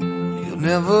beautiful, you'll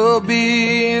never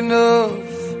be enough.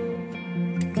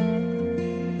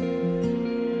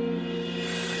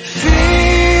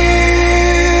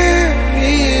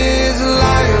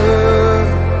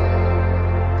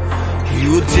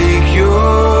 Take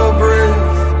your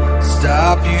breath,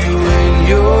 stop you in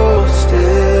your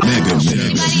stead.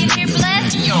 Anybody in here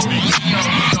blessed?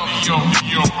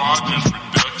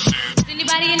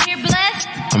 Anybody in here blessed?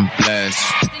 I'm blessed.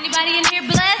 Anybody in here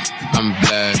blessed? I'm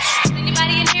blessed.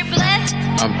 Anybody in here blessed?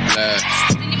 I'm blessed.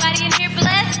 Anybody in here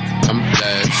blessed? I'm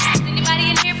blessed. Anybody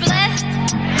in here blessed?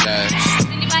 Blessed.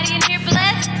 Anybody in here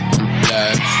blessed? I'm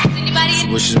blessed. Anybody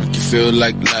in wishes make you feel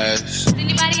like less.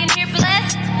 Anybody in here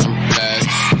blessed? I'm blessed.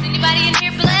 Anybody in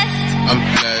here blessed? I'm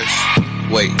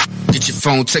blessed. Wait, get your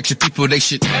phone, text your people, they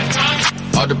shit.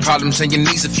 All the problems and your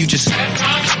needs if you just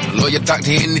lawyer,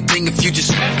 doctor, anything if you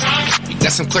just you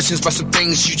got some questions about some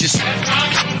things you just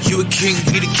you a king,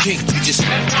 be the king. You just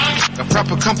got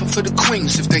proper comfort for the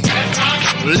queens if they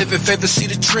live in favor, see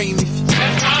the dream.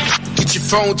 Get your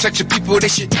phone, text your people, they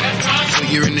shit. So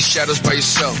you're in the shadows by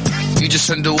yourself. You just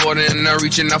underwater and not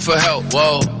reaching out for help.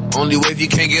 Whoa, only wave you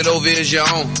can't get over is your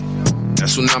own. That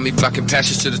tsunami blocking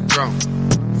passage to the throne.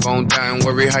 Phone dying,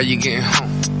 worry how you getting home.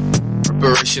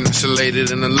 Preparation isolated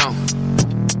and alone.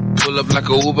 Pull up like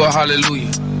a Uber,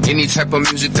 hallelujah. Any type of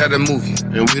music that'll move you.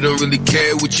 And we don't really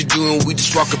care what you're doing, we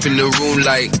just walk up in the room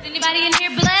like. Anybody in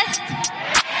here blessed?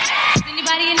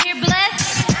 Anybody in here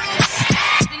blessed?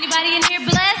 Anybody in here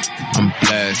blessed? I'm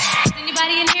blessed.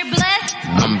 Anybody in here blessed?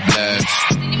 I'm blessed.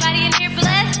 Anybody in here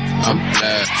blessed? I'm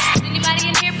blessed. Anybody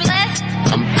in here blessed?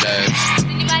 I'm blessed.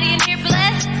 Anybody in here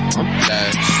blessed? I'm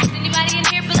blessed. Anybody in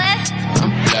here blessed?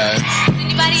 I'm blessed.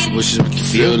 Anybody in wishes make you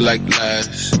feel like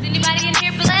less. Anybody in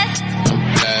here blessed? I'm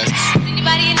blessed.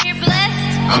 Anybody in here blessed?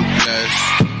 I'm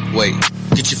blessed. Wait,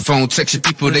 get your phone, text your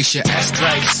people, they should ask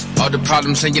Christ. All the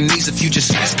problems and your needs if you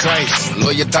just ask Christ.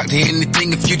 Lawyer, doctor,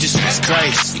 anything if you just ask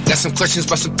Christ. You got some questions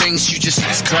about some things, you just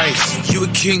ask Christ. You a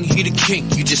king, he the king,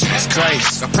 you just ask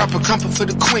Christ. Got proper comfort for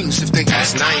the queens if they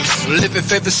ask nice. Live in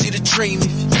favor, see the dream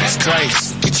if you ask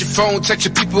Christ. Get your phone, text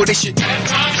your people, they should.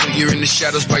 So you're in the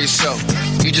shadows by yourself.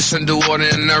 You just underwater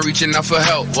and not reaching out for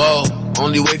help. Whoa,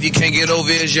 only wave you can't get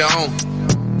over is your own.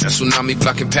 That tsunami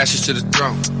blocking passage to the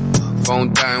throne.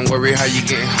 Phone dying, worry how you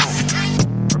getting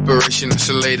home. Preparation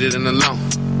isolated and alone.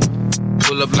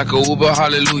 Pull up like a Uber,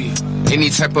 hallelujah. Any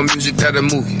type of music that'll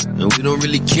move you. And we don't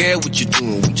really care what you're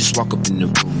doing. We just walk up in the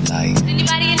room like. Is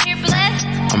anybody in here blessed?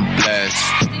 I'm blessed.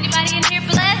 Is anybody in here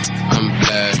blessed? I'm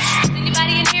blessed. Is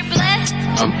anybody in here blessed?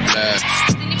 I'm blessed.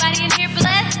 Is anybody in here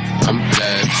blessed? I'm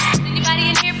blessed. Is anybody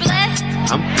in here blessed?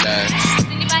 I'm blessed.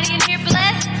 Is anybody in here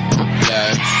blessed? I'm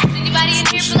blessed. Is anybody in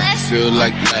here blessed? Feel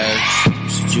like blessed.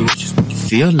 Situations make you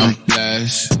feel like I'm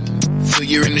blessed. Feel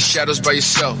you're in the shadows by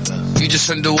yourself. You just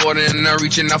underwater and not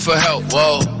reaching out for help.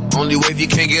 Whoa. Only wave you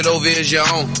can't get over is your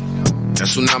own. That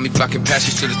tsunami blocking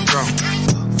passage to the throne.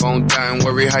 Phone dying,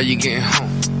 worry how you getting home.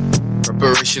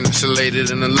 Preparation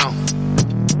isolated and alone.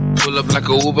 Pull up like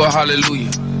a Uber,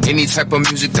 hallelujah. Any type of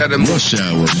music that'll move. Rush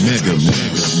Hour Mega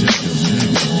Mix.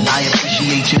 I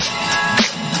appreciate you.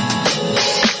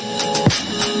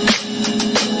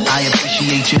 I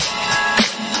appreciate you.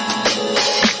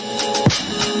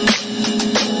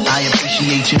 I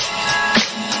appreciate you.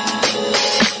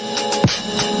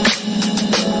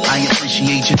 I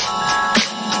appreciate you.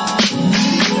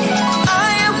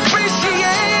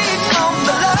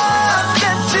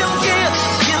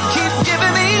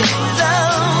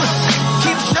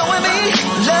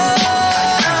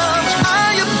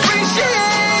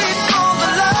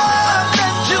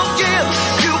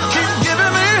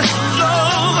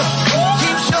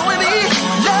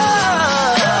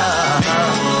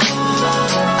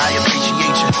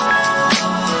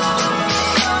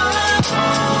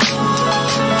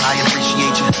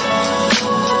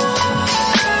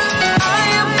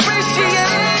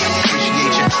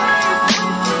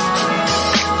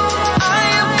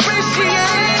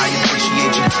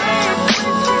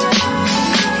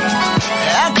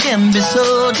 Be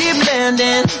so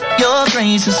demanding, your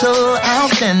grace is so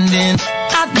outstanding.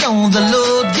 I know the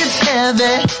load gets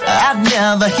heavy, I'd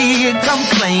never hear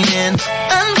complaining.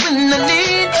 And when I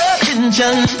need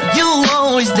attention, you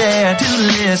always there to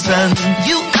listen.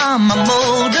 You are my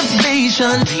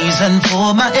motivation, reason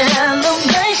for my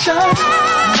elevation.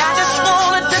 I just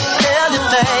wanted to tell you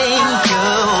thank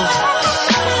you.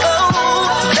 Oh,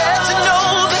 let you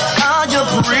know that I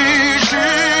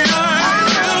appreciate.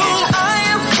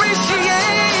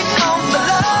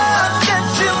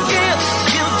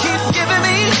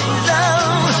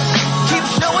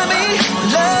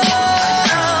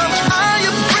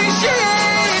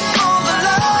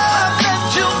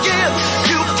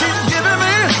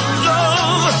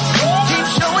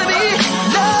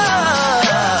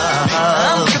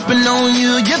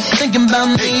 Thinking about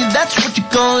me, that's what you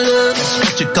call love. That's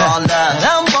what you call love.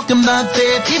 I'm walking by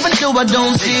faith, even though I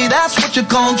don't see. That's what you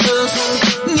call trust.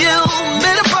 You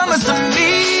made a promise to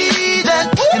me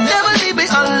that you never leave me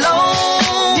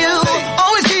alone. You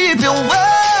always keep your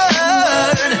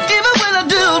word, even when I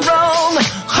do wrong.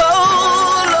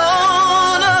 Hold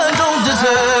on, I don't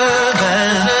deserve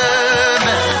it.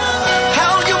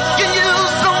 How you can use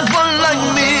someone like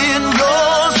me in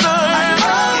your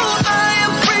service? I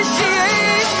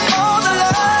appreciate all the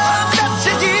love that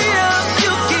you give.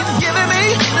 You keep giving me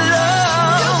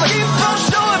love. You keep on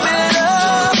showing me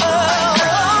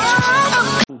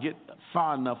love. Get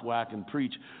far enough where I can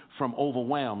preach from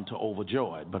overwhelmed to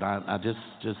overjoyed, but I just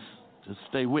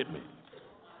stay with me.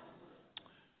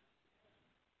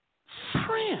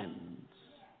 Friends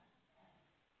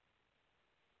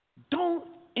don't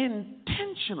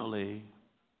intentionally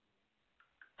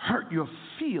hurt your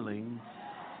feelings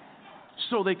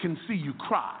so they can see you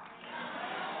cry.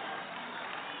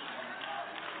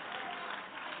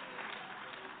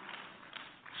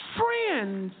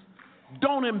 Friends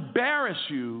don't embarrass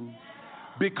you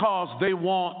because they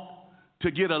want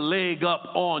to get a leg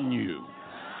up on you.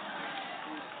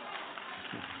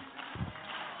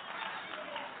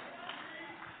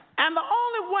 And the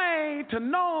only way to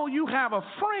know you have a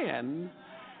friend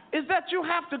is that you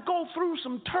have to go through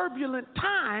some turbulent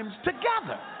times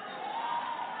together.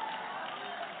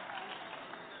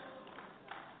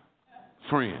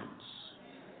 Friends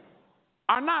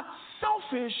are not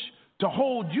selfish to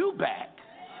hold you back.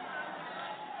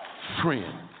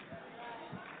 Friends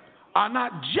are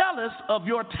not jealous of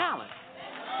your talent.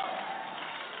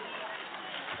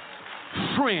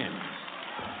 Friends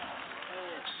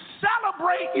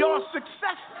celebrate your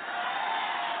success.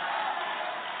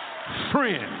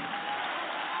 Friends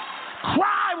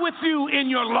cry with you in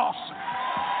your losses.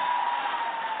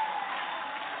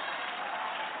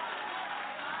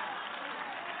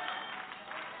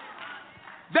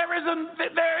 There is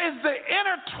the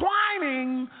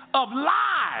intertwining of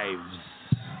lives.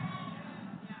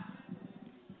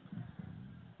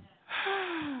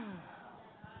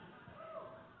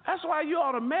 That's why you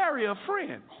ought to marry a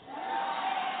friend.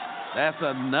 That's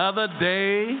another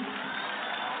day.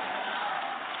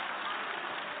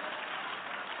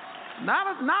 Not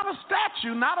a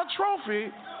statue, not a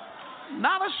trophy,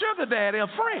 not a sugar daddy, a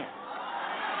friend.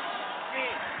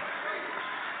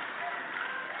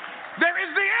 There is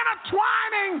the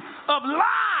intertwining of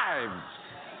lives.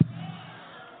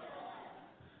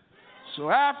 So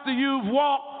after you've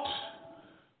walked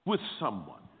with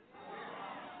someone,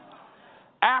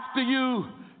 after you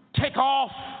take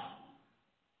off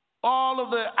all of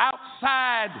the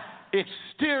outside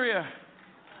exterior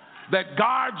that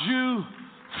guards you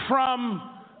from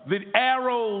the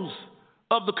arrows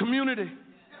of the community,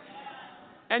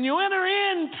 and you enter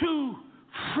into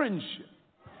friendship,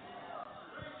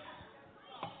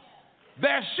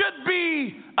 there should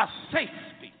be a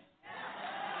safety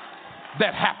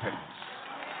that happens,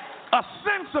 a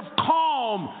sense of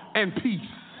calm and peace,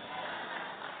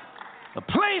 a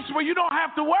place where you don't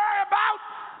have to worry about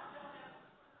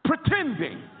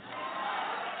pretending.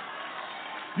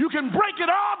 You can break it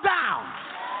all down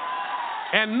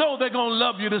and know they're going to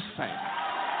love you the same.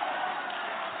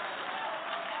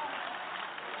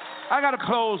 I got to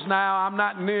close now. I'm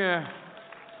not near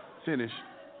finished.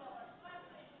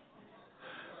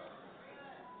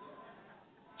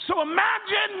 So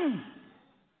imagine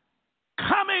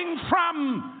coming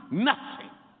from nothing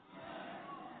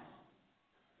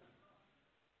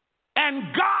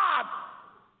and God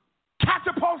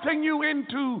catapulting you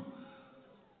into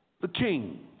the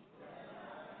King.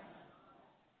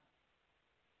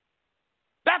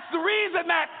 That's the reason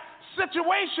that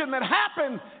situation that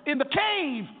happened in the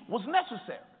cave was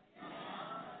necessary.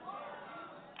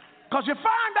 Because you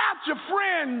find out your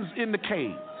friends in the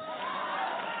cave.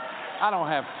 I don't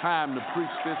have time to preach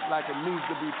this like it needs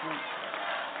to be preached.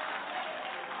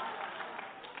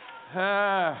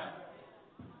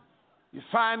 You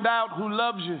find out who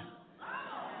loves you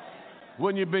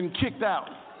when you've been kicked out,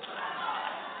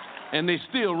 and they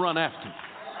still run after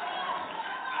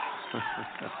you.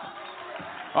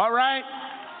 All right?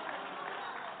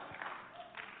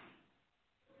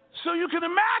 So you can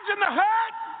imagine the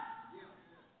hurt.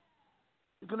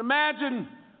 You can imagine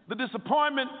the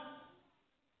disappointment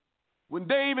when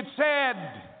David said,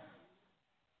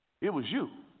 it was you.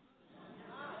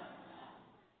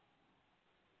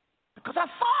 Because I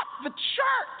thought the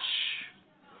church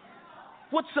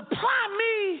would supply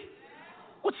me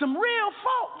with some real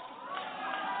folk.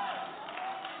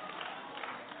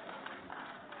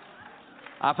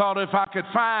 I thought if I could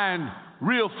find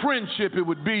real friendship, it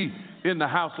would be in the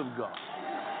house of God.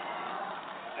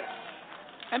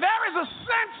 And there is a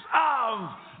sense of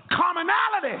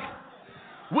commonality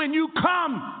when you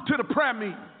come to the prayer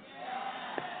meeting.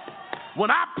 When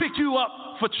I pick you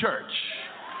up for church.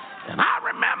 And I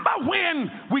remember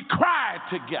when we cried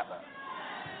together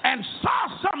and saw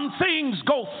some things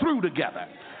go through together.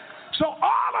 So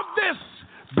all of this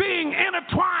being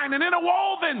intertwined and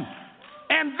interwoven,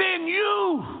 and then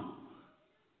you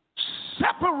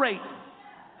separate,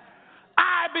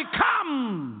 I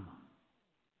become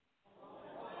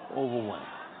overwhelmed.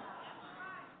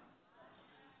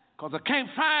 Because I can't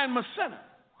find my center.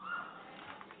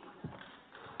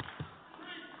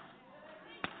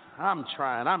 I'm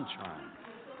trying.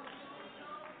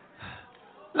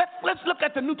 Let's look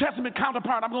at the New Testament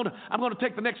counterpart. I'm going to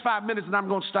take the next 5 minutes and I'm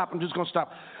going to stop. I'm just going to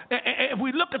stop. If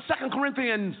we look at 2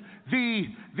 Corinthians,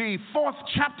 the fourth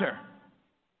chapter,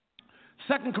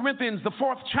 2 Corinthians, the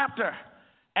fourth chapter,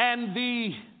 and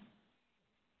the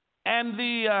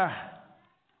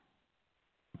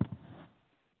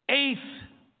 8th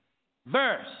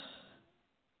verse,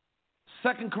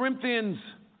 2 Corinthians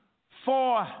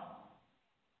 4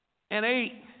 and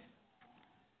 8,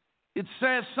 it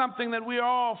says something that we are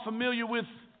all familiar with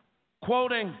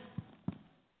quoting.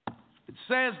 It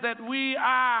says that we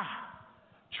are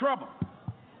troubled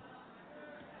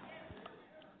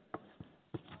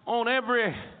on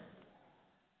every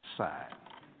side.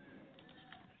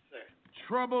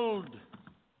 Troubled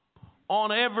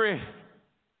on every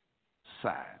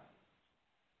side.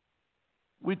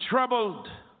 We troubled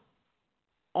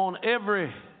on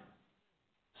every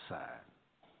side.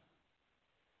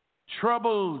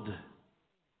 Troubled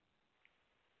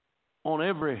on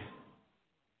every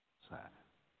side.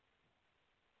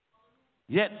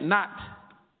 Yet not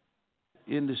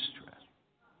in distress.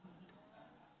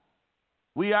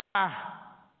 We are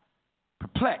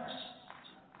perplexed.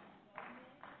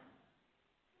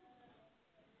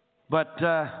 But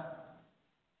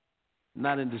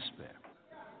not in despair.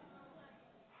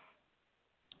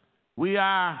 We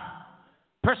are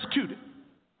persecuted,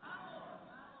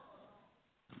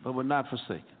 but we're not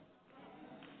forsaken.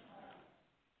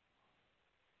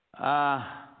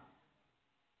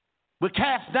 We're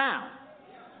cast down,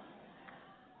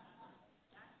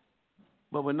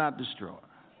 but we're not destroyed.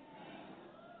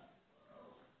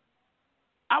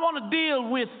 want to deal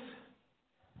with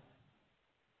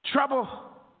trouble,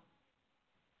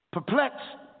 perplexed,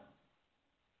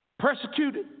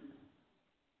 persecuted,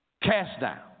 cast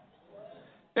down.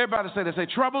 Everybody say they say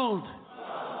troubled,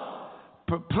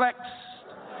 perplexed,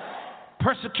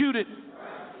 persecuted,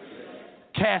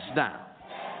 cast down.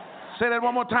 Say that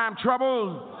one more time.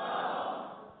 Troubled,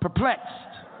 perplexed,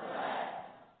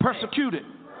 persecuted,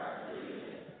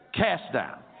 cast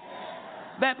down.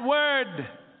 That word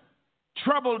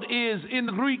troubled is in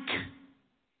the Greek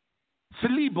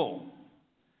philibo.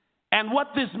 And what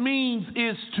this means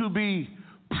is to be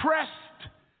pressed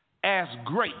as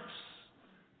grapes.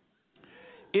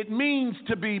 It means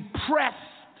to be pressed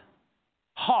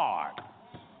hard.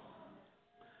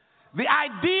 The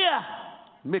idea,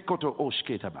 Mikoto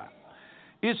Oshketaba,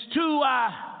 is to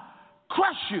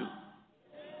crush you,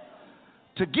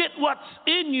 to get what's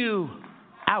in you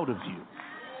out of you.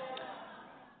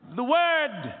 The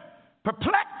word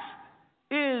perplexed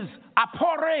is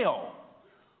aporeo,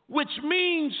 which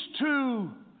means to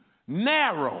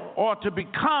narrow or to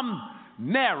become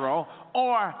narrow,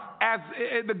 or as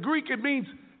in the Greek it means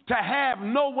to have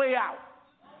no way out.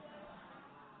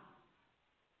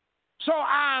 So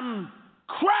I'm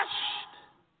crushed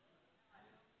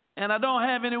and I don't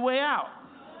have any way out.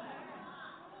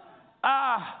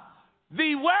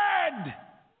 The word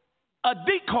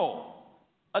adoko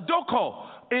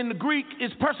in the Greek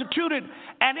is persecuted,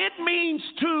 and it means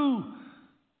to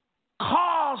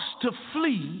cause to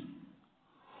flee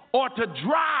or to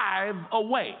drive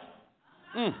away.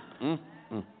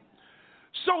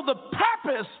 So the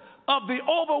purpose of the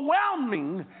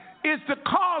overwhelming is to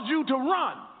cause you to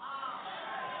run.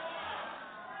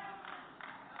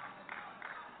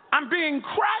 I'm being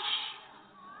crushed.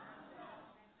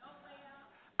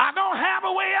 I don't have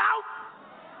a way out.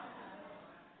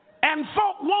 And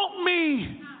folk want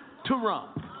me to run.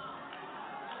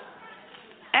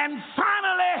 And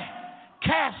finally,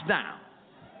 cast down.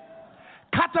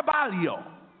 Katabalio,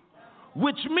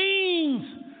 which means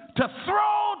to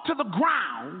throw to the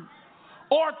ground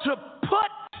or to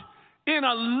put in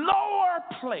a lower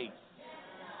place.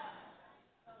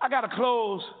 I got to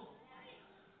close.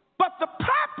 But the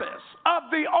purpose of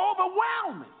the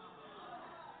overwhelming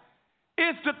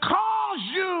is to cause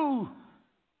you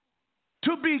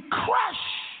to be crushed,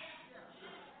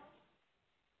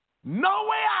 no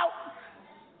way out,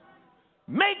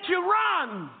 make you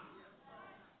run,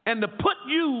 and to put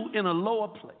you in a lower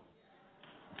place.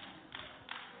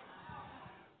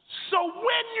 So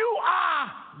when you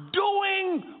are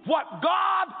doing what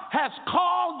God has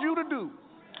called you to do,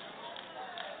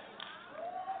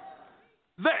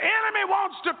 the enemy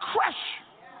wants to crush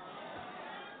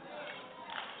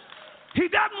you. He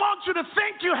doesn't want you to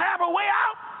think you have a way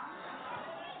out.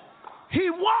 He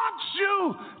wants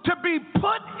you to be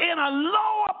put in a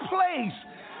lower place.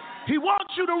 He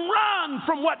wants you to run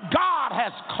from what God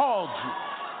has called you.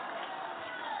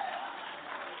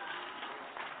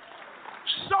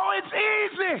 So it's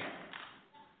easy.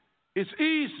 It's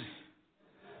easy.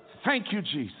 Thank you,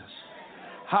 Jesus.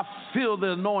 I feel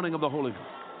the anointing of the Holy Ghost.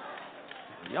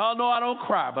 Y'all know I don't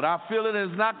cry, but I feel it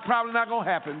is probably not going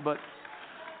to happen. But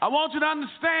I want you to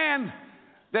understand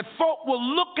that folk will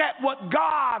look at what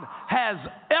God has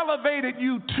elevated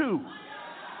you to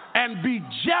and be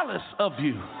jealous of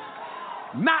you,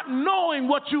 not knowing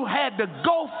what you had to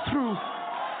go through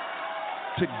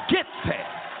to get there.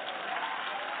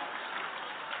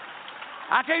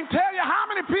 I can't tell you how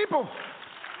many people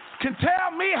can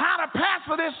tell me how to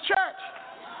pastor this church.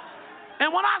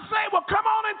 And when I say, well, come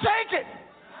on and take it,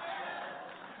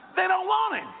 they don't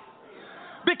want it.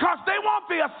 Because they want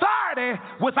the authority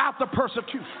without the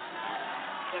persecution.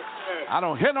 Yes, sir. I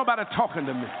don't hear nobody talking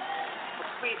to me.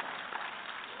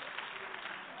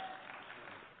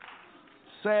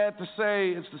 Sad to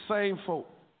say, it's the same folk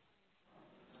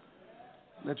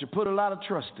that you put a lot of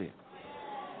trust in.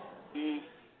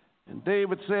 And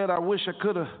David said, I wish I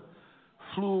could have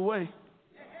flew away.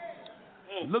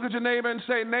 Look at your neighbor and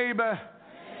say, neighbor,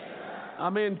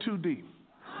 I'm in too deep.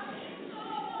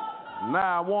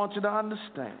 Now I want you to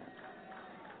understand.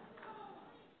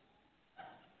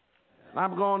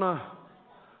 I'm going to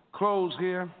close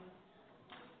here.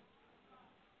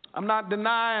 I'm not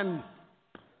denying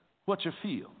what you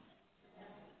feel.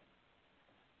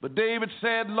 But David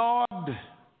said, Lord,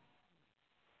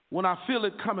 when I feel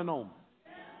it coming on,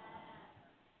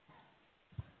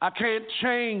 I can't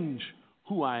change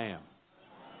who I am.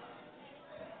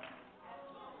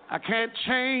 I can't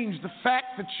change the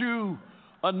fact that you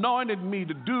anointed me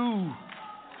to do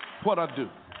what I do.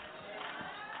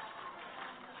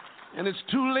 And it's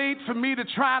too late for me to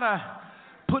try to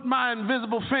put my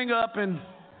invisible finger up and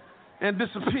and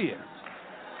disappear.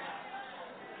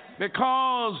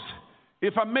 Because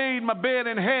if I made my bed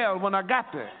in hell when I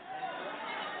got there,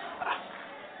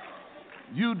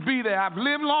 you'd be there. I've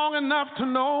lived long enough to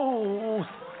know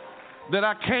that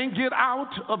I can't get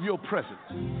out of your presence.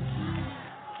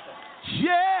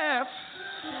 Yes,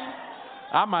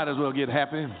 I might as well get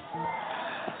happy.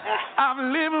 I've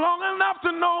lived long enough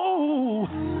to know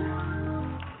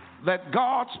that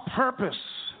God's purpose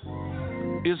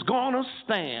is going to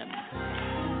stand.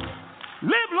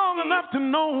 Live long enough to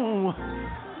know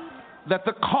that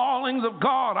the callings of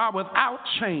God are without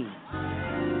change.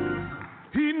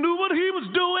 He knew what he was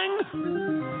doing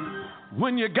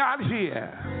when you got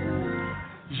here.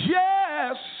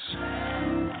 Yes,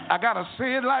 I got to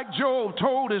say it like Job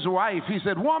told his wife. He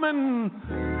said, woman,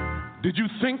 did you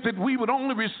think that we would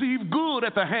only receive good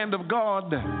at the hand of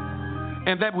God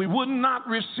and that we would not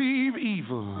receive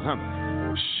evil?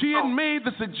 She had made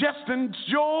the suggestion,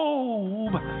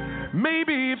 Job,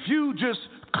 maybe if you just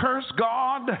curse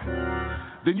God,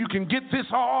 then you can get this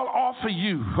all off of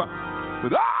you.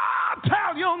 But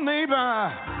tell your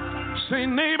neighbor, say,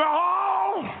 neighbor,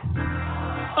 all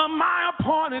of my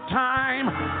appointed time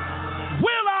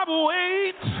will I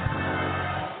wait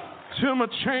till my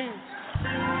change.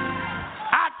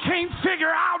 I can't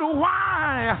figure out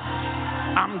why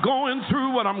I'm going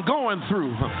through what I'm going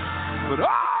through. But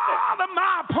all of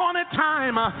my appointed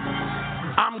time,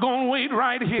 I'm going to wait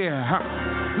right here.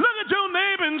 Look at your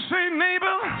neighbor and say,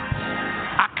 neighbor,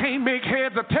 I can't make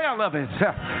heads or tail of it.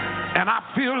 And I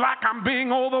feel like I'm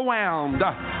being overwhelmed.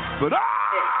 But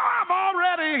I've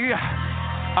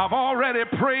already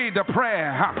prayed the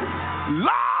prayer.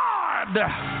 Lord,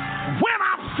 when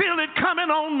I feel it coming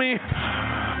on me,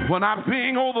 when I'm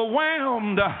being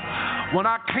overwhelmed, when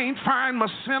I can't find my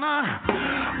sinner,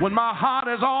 when my heart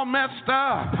is all messed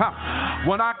up,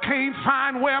 when I can't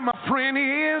find where my friend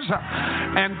is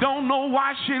and don't know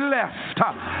why she left.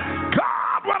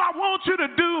 God, what I want you to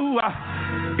do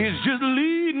is just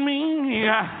lead me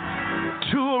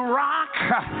to a rock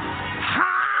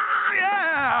higher.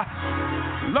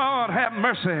 Lord have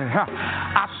mercy.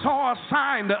 I saw a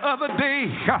sign the other day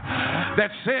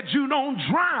that said you don't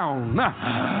drown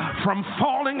from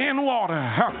falling in water.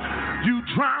 You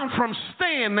drown from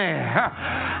staying there.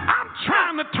 I'm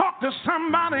trying to talk to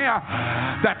somebody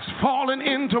that's fallen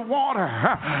into water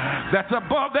that's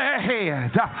above their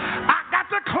head. I got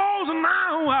to close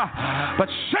now, but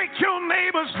shake your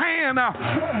neighbor's hand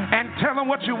and tell them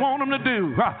what you want them to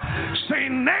do. Say,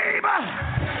 neighbor,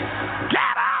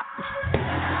 get up.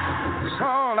 That's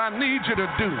all I need you to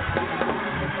do.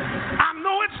 I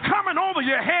know it's coming over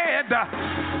your head,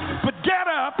 but get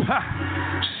up.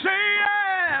 Say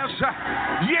yes.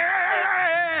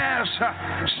 Yes.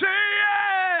 Say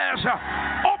yes.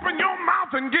 Open your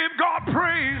mouth and give God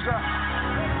praise.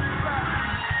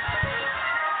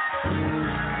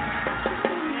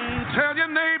 Tell your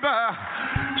neighbor,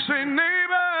 say,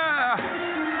 neighbor,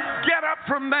 get up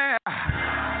from there.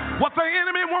 What the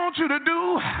enemy wants you to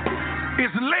do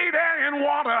is lay there in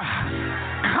water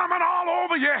coming all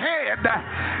over your head,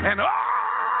 and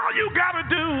all you got to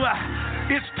do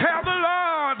is tell the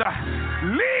Lord,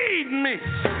 lead me.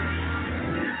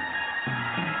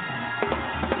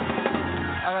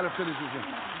 I got to finish this.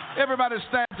 Everybody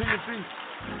stand to your feet.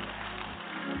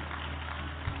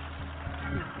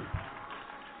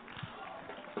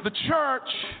 The church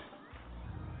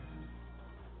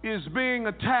is being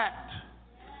attacked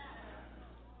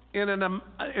in an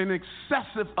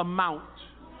excessive amount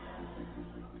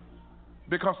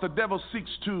because the devil seeks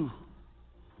to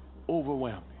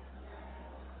overwhelm you.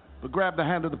 But grab the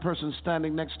hand of the person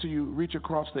standing next to you, reach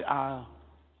across the aisle.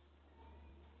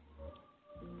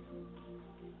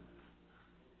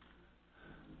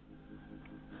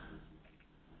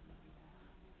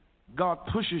 God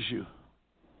pushes you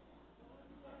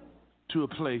to a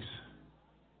place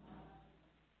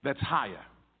that's higher.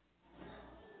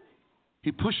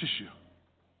 He pushes you.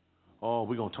 Oh,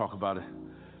 we're going to talk about it.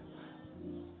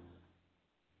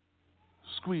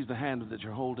 Squeeze the hand that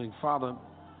you're holding. Father,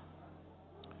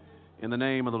 in the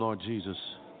name of the Lord Jesus,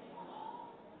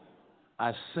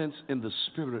 I sense in the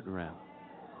spirit realm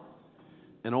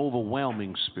an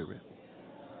overwhelming spirit.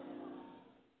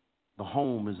 The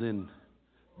home is in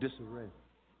disarray.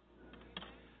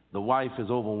 The wife is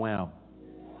overwhelmed.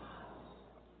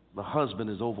 The husband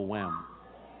is overwhelmed.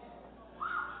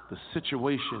 The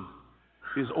situation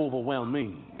is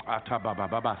overwhelming.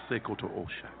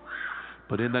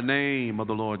 But in the name of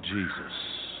the Lord Jesus,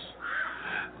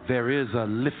 there is a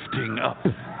lifting up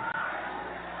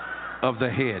of the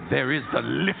head. There is the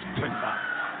lifting up.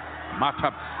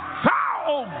 Thou,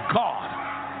 oh God,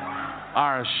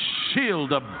 art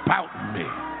shield about me.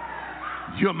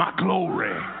 You're my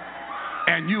glory.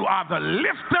 And you are the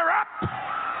lifter up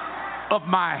of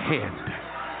my head.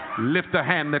 Lift the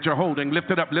hand that you're holding.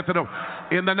 Lift it up. Lift it up.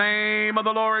 In the name of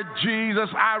the Lord Jesus,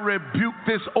 I rebuke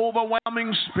this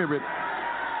overwhelming spirit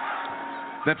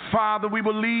that, Father, we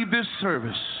will leave this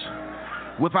service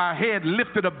with our head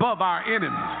lifted above our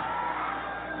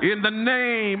enemies. In the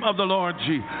name of the Lord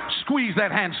Jesus. Squeeze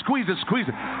that hand. Squeeze it. Squeeze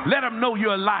it. Let them know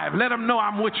you're alive. Let them know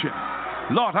I'm with you.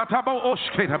 Lord,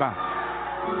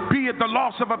 be it the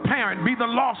loss of a parent, be it the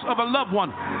loss of a loved one,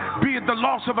 be it the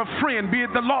loss of a friend, be it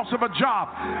the loss of a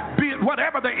job, be it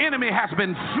whatever the enemy has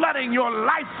been flooding your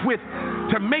life with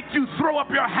to make you throw up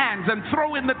your hands and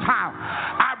throw in the towel.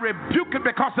 I rebuke it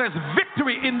because there's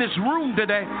victory in this room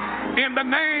today. In the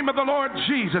name of the Lord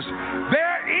Jesus.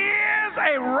 There is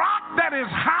a rock that is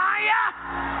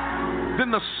higher than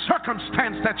the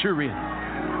circumstance that you're in.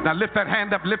 Now lift that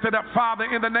hand up, lift it up, Father,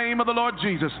 in the name of the Lord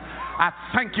Jesus. I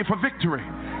thank you for victory.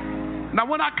 Now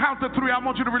when I count to 3, I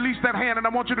want you to release that hand and I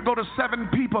want you to go to 7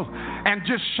 people and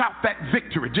just shout that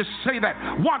victory. Just say that.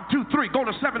 1, 2, 3. Go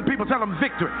to 7 people, tell them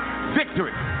victory,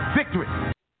 victory, victory.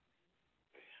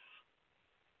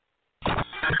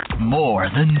 More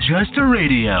than just a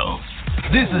radio.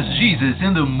 This is Jesus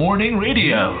in the Morning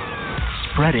Radio,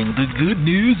 spreading the good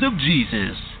news of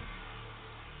Jesus.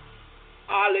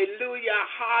 Hallelujah,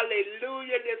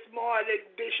 hallelujah. This morning,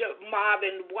 Bishop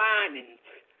Marvin Winans.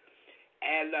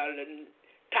 And the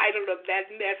title of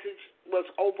that message was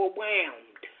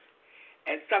Overwhelmed.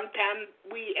 And sometimes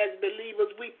we as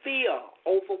believers, we feel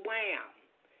overwhelmed.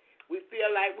 We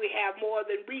feel like we have more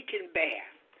than we can bear.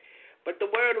 But the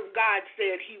Word of God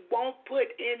said He won't put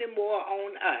any more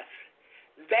on us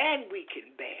than we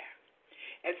can bear.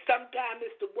 And sometimes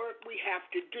it's the work we have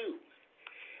to do.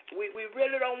 We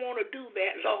really don't want to do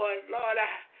that, Lord. Lord,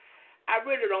 I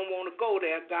really don't want to go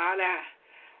there, God.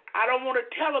 I don't want to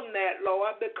tell them that,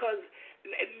 Lord, because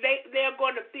they're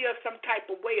going to feel some type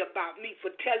of way about me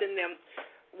for telling them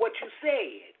what you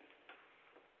said.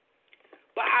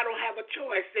 But I don't have a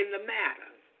choice in the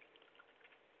matter.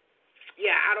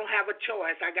 Yeah, I don't have a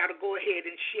choice. I got to go ahead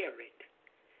and share it.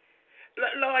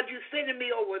 Lord, you're sending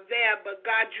me over there, but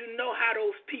God, you know how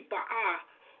those people are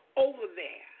over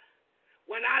there.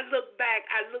 When I look back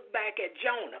at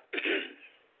Jonah.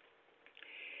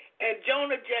 And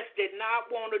Jonah just did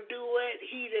not want to do it.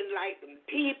 He didn't like them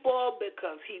people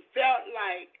because he felt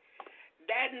like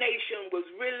that nation was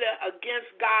really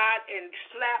against God and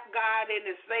slapped God in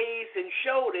his face and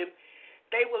showed him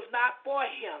they was not for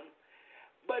him.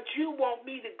 But you want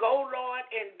me to go, Lord,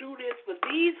 and do this for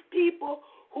these people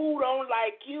who don't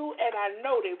like you, and I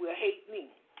know they will hate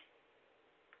me.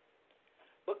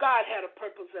 But God had a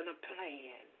purpose and a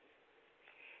plan.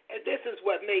 And this is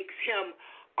what makes him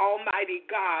Almighty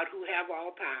God who have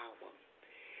all power.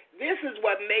 This is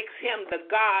what makes him the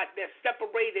God that's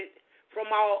separated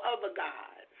from all other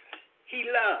gods. He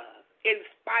loves in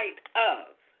spite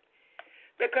of.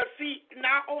 Because see,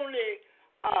 not only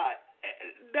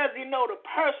does he know the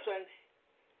person,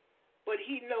 but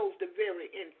he knows the very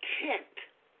intent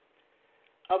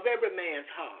of every man's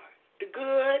heart. The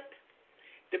good,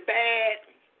 the bad,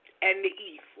 and the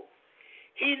evil.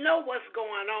 He knows what's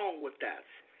going on with us.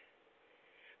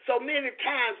 So many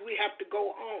times we have to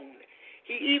go on.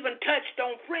 He even touched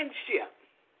on friendship.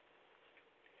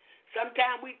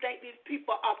 Sometimes we think these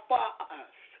people are for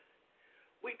us.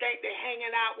 We think they're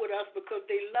hanging out with us because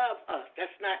they love us.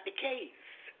 That's not the case.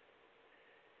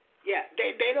 Yeah,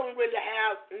 they don't really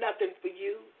have nothing for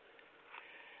you.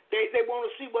 They want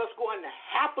to see what's going to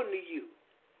happen to you.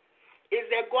 Is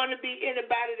there going to be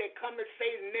anybody that come and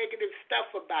say negative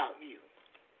stuff about you?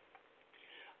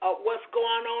 What's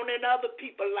going on in other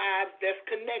people's lives that's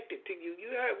connected to you? You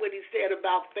heard what he said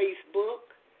about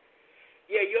Facebook.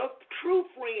 Yeah, your true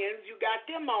friends, you got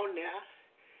them on there.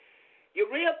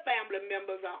 Your real family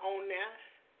members are on there.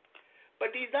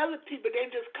 But these other people, they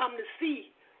just come to see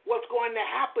what's going to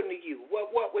happen to you,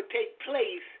 what would take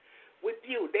place with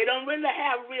you. They don't really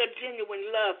have real, genuine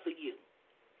love for you.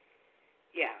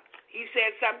 Yeah. He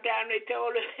said sometimes they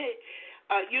told her,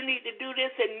 you need to do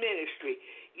this in ministry.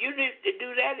 You need to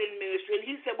do that in ministry. And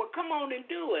he said, well, come on and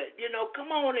do it. You know,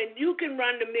 come on and you can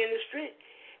run the ministry.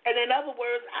 And in other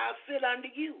words, I'll sit under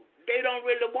you. They don't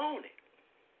really want it.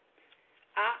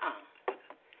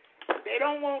 They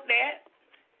don't want that.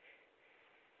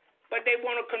 But they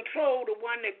want to control the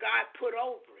one that God put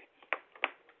over it.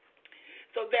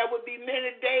 So there will be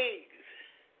many days,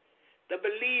 the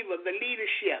believer, the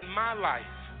leadership. In my life,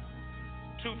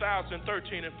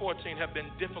 2013 and 14 have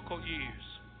been difficult years.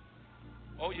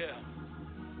 Oh, yeah.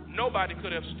 Nobody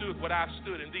could have stood what I've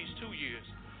stood in these 2 years.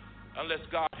 unless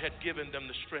God had given them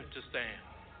the strength to stand.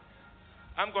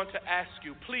 I'm going to ask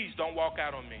you, please don't walk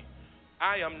out on me.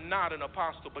 I am not an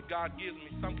apostle, but God gives me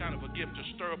some kind of a gift to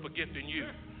stir up a gift in you.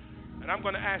 And I'm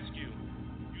going to ask you,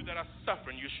 you that are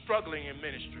suffering, you're struggling in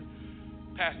ministry.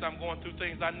 Pastor, I'm going through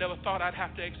things I never thought I'd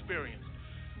have to experience.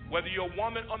 Whether you're a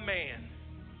woman or man,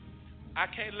 I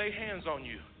can't lay hands on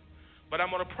you, but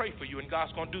I'm going to pray for you, and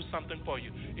God's going to do something for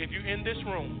you. If you're in this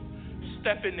room,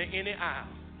 step into any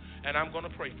aisle, and I'm going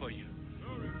to pray for you.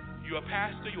 You're a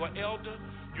pastor, you're an elder,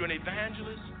 you're an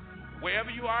evangelist, wherever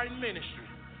you are in ministry.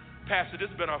 Pastor, this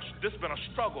has been a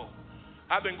struggle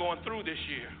I've been going through this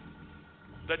year.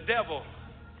 The devil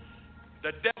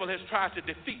has tried to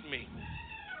defeat me.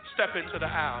 Step into the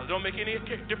aisle. Don't make any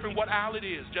difference what aisle it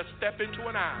is. Just step into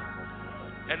an aisle.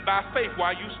 And by faith,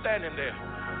 while you standing there,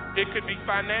 it could be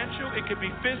financial, it could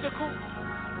be physical,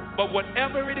 but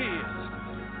whatever it is,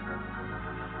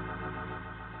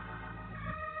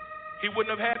 he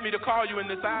wouldn't have had me to call you in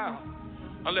this aisle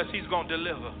unless he's going to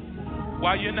deliver.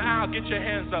 While you're in the aisle, get your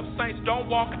hands up. Saints, don't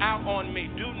walk out on me.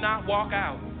 Do not walk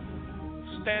out.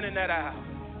 Stand in that aisle.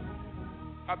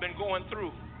 I've been going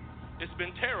through. It's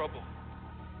been terrible.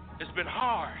 It's been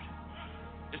hard.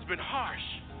 It's been harsh.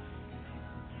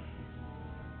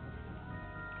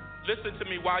 Listen to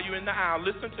me while you're in the aisle.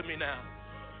 Listen to me now.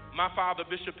 My father,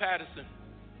 Bishop Patterson,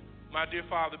 my dear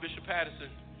father, Bishop Patterson,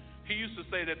 he used to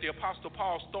say that the Apostle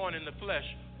Paul's thorn in the flesh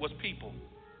was people.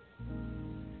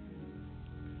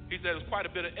 He said there's quite a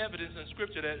bit of evidence in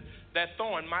Scripture that that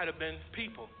thorn might have been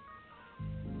people.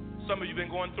 Some of you have been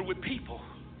going through with people.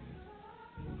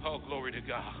 Oh, glory to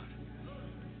God.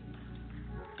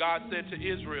 God said to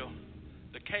Israel,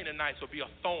 the Canaanites will be a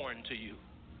thorn to you.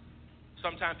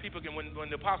 Sometimes people can, when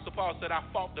the Apostle Paul said, I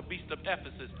fought the beast of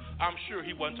Ephesus, I'm sure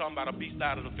he wasn't talking about a beast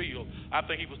out of the field. I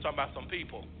think he was talking about some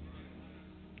people.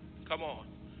 Come on.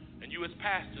 And you as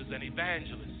pastors and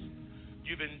evangelists,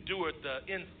 you've endured the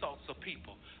insults of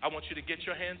people. I want you to get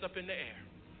your hands up in the air.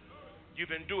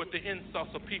 You've endured the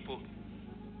insults of people,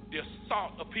 the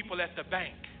assault of people at the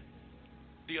bank,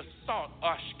 the assault,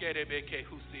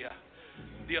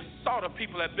 the assault of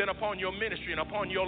people that have been upon your ministry and upon your